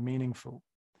significant and meaningful,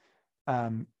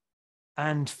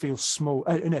 and feel small,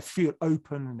 and feel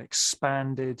open and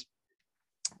expanded,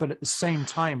 but at the same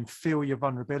time feel your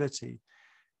vulnerability.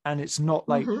 And it's not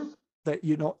like that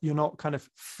you're not kind of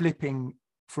flipping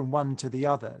from one to the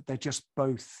other. They're just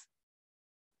both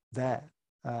there.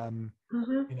 You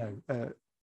know,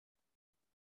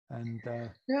 and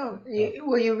no,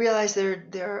 you realize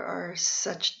there are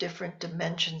such different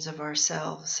dimensions of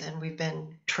ourselves, and we've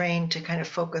been trained to kind of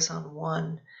focus on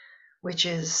one, which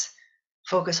is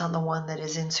focus on the one that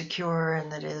is insecure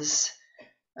and that is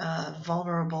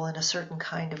vulnerable in a certain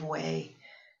kind of way.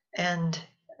 And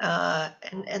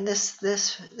this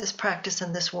practice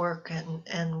and this work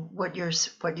and what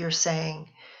you're saying,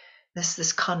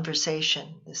 this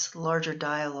conversation, this larger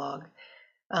dialogue,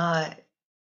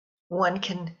 one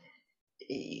can,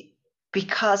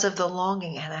 because of the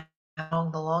longing and how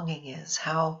long the longing is,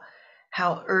 how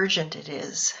urgent it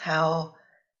is, how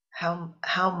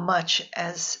much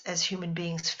as human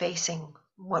beings facing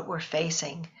what we're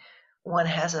facing, one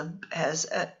has a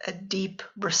deep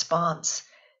response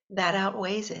that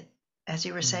outweighs it, as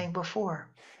you were saying before.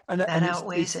 And that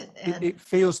outweighs it. And it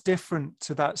feels different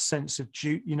to that sense of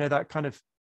duty, you know, that kind of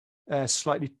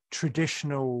slightly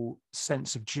traditional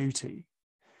sense of duty.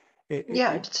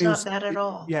 It's feels, not that at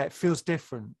all. Yeah, it feels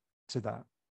different to that.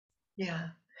 Yeah,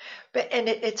 but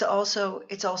it's also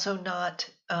not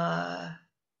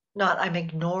I'm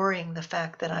ignoring the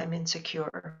fact that I'm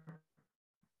insecure.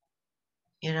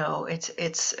 You know,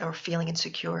 it's or feeling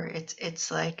insecure.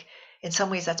 It's like, in some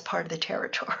ways that's part of the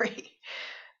territory.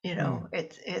 You know, Well,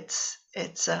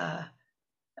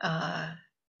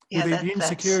 the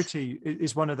insecurity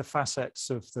is one of the facets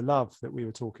of the love that we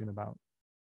were talking about.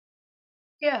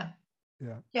 Yeah,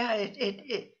 and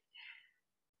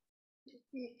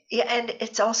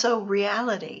it's also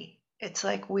reality. It's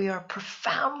like we are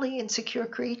profoundly insecure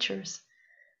creatures.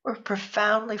 We're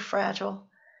profoundly fragile.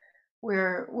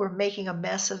 We're making a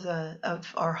mess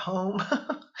of our home.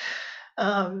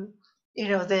 You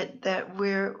know, that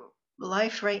we're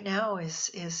life right now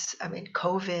is I mean,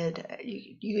 COVID,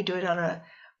 you can do it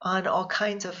on all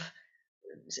kinds of,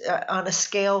 on a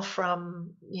scale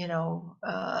from, you know,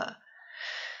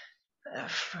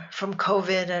 from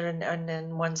COVID and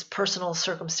then one's personal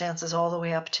circumstances all the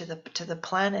way up to the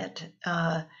planet,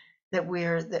 that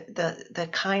we're the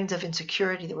kinds of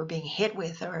insecurity that we're being hit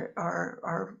with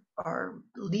are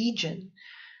legion.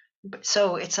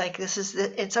 So it's like,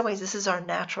 in some ways this is our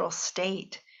natural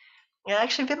state. And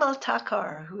actually, Vimala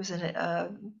Thakar, who's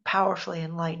a powerfully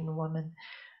enlightened woman,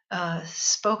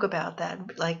 spoke about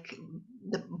that, like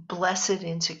the blessed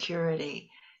insecurity,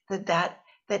 that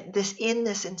this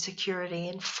insecurity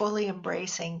and fully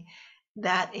embracing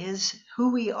that is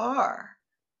who we are.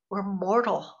 We're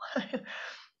mortal.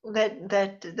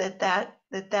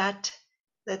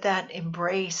 that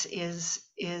embrace is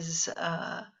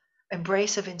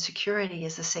embrace of insecurity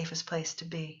is the safest place to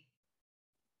be.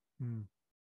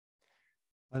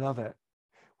 I love it.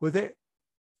 Well,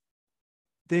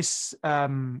 this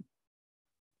you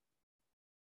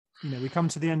know, we come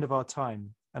to the end of our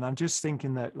time, and I'm just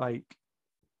thinking that, like,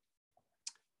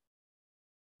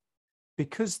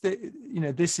 because you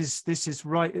know, this is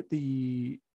right at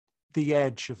the the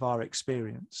edge of our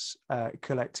experience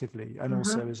collectively and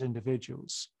also as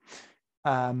individuals.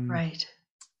 Right.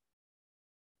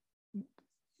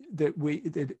 That we,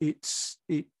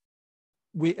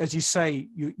 as you say,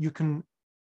 you can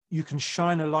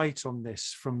shine a light on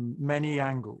this from many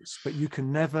angles, but you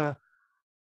can never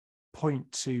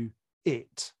point to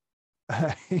it,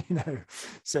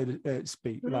 so to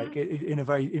speak, like in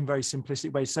very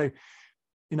simplistic way. So,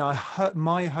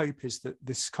 my hope is that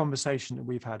this conversation that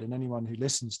we've had, and anyone who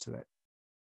listens to it,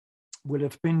 will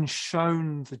have been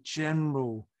shown the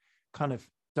general kind of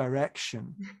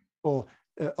direction or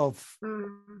of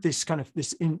this kind of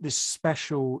this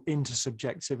special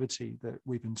intersubjectivity that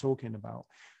we've been talking about.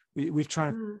 We've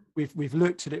tried, we've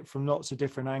looked at it from lots of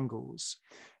different angles,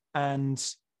 and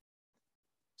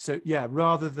so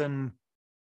rather than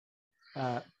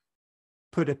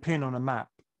put a pin on a map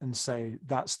and say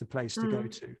that's the place to go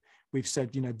to, we've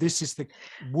said, this is the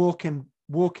walk in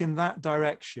that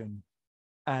direction,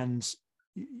 and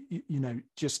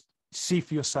just see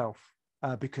for yourself,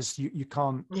 because you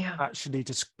can't actually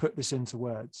just put this into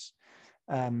words.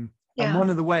 And one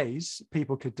of the ways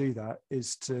people could do that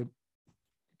is to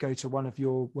go to one of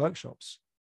your workshops.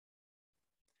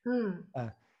 Well,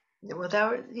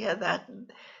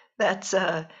 that's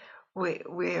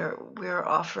we're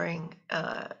offering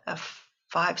a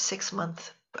 5-6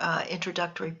 month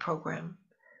introductory program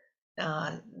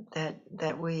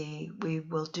that we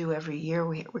will do every year.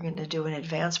 We're going to do an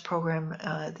advanced program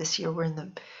this year. We're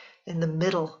in the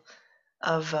middle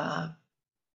of one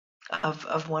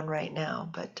right now,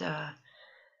 but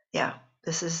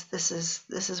this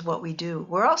is what we do.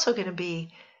 We're also going to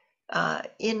be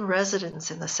in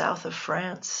residence in the south of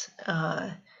France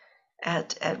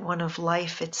at one of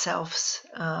Life Itself's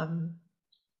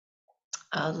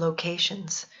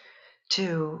locations.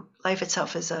 Life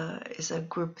Itself is a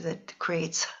group that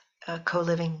creates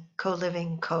co-living,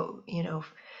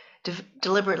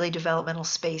 deliberately developmental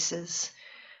spaces,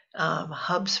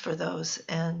 hubs for those,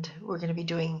 and we're going to be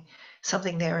doing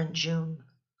something there in June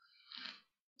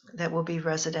that will be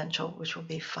residential, which will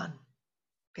be fun.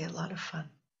 Be a lot of fun.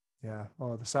 Yeah.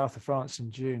 Oh, the south of France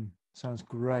in June sounds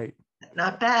great.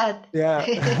 Not bad.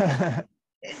 Yeah.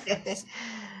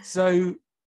 So,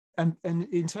 and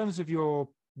in terms of your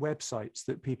websites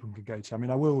that people can go to, I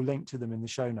mean, I will link to them in the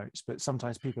show notes, but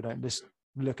sometimes people don't just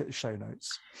look at the show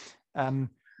notes.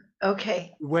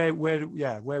 Okay. Where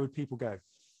would people go?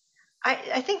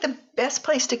 I think the best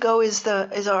place to go is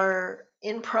our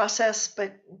in process,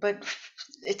 but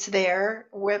it's their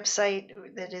website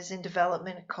that is in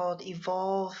development called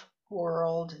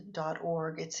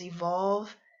evolveworld.org. It's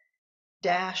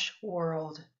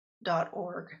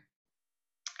evolve-world.org.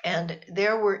 And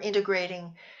there we're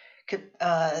integrating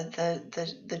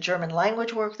the German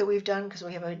language work that we've done, because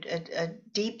we have a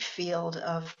deep field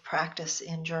of practice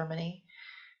in Germany,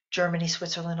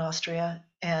 Switzerland, Austria,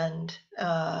 and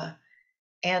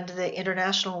the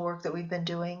international work that we've been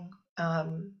doing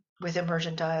with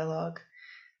Emergent Dialogue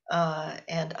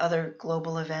and other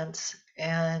global events,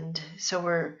 and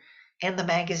so and the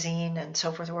magazine and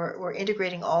so forth. We're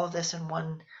integrating all of this in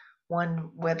one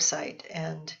website,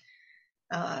 and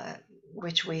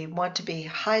which we want to be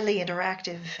highly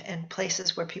interactive and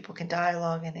places where people can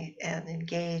dialogue and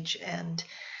engage and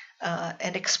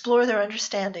explore their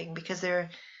understanding, because they're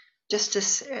just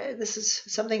this is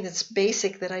something that's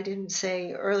basic that I didn't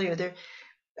say earlier.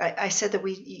 I said that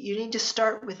you need to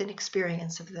start with an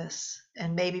experience of this,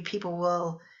 and maybe people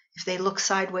will, if they look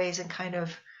sideways and kind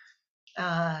of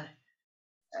while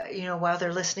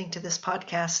they're listening to this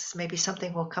podcast, maybe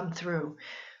something will come through.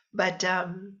 But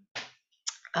then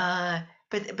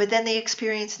the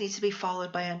experience needs to be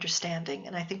followed by understanding,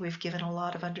 and I think we've given a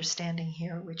lot of understanding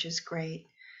here, which is great.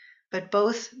 But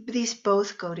these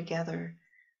both go together.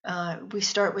 We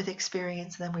start with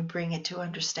experience, then we bring it to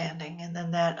understanding, and then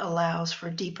that allows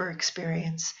for deeper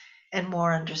experience and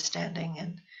more understanding,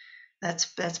 and that's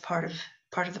part of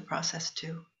the process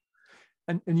too.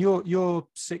 And your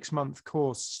 6-month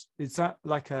course, is that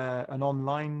like an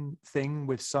online thing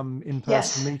with some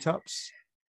in-person meetups?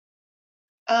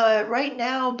 Right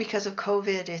now, because of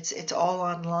COVID, it's all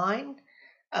online.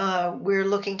 We're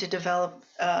looking to develop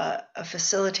a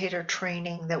facilitator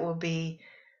training that will be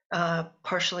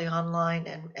partially online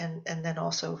and then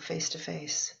also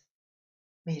face-to-face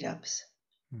meetups.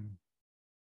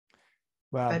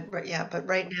 Wow. But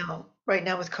right now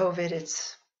with COVID,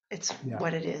 it's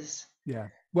what it is. Yeah.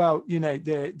 Well,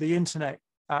 the internet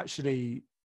actually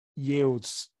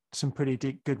yields some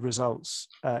pretty good results.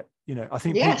 I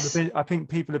think yes.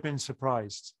 people have been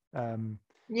surprised.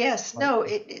 Yes. No.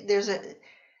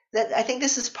 that I think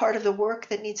this is part of the work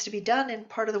that needs to be done, and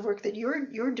part of the work that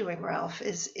you're doing, Ralph,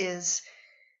 is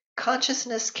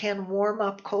consciousness can warm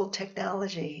up cold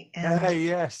technology,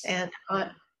 Yes. and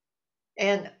on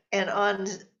and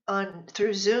on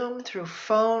through Zoom, through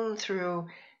phone, through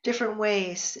different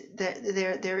ways, that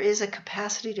there is a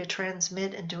capacity to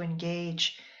transmit and to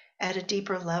engage at a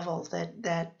deeper level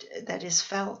that is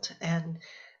felt, and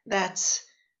that's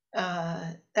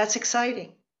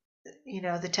exciting.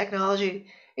 The technology,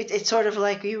 it's sort of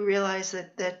like you realize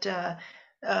that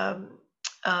um,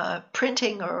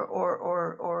 printing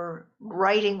or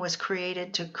writing was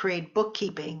created to create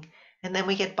bookkeeping, and then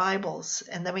we get Bibles,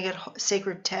 and then we get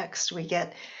sacred text. We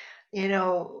get,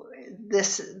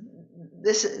 this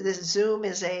Zoom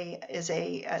is a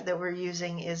that we're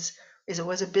using is it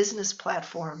was a business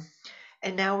platform,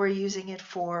 and now we're using it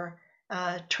for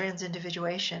trans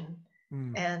individuation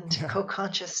and Yeah.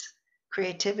 co-conscious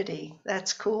creativity.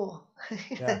 That's cool.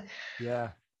 Yeah. Yeah.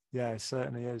 Yeah. It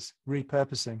certainly is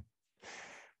repurposing.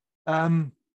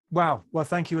 Wow. Well,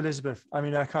 thank you, Elizabeth. I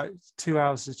mean, 2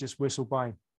 hours has just whistled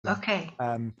by. Okay,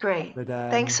 Um, great. but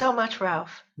Thanks so much,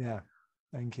 Ralph. yeah,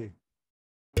 thank you.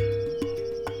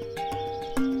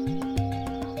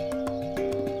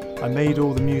 I made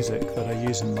all the music that I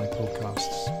use in my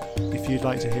podcasts. If you'd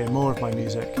like to hear more of my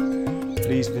music,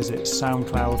 please visit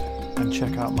SoundCloud and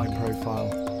check out my profile,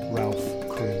 Ralph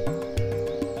Cree.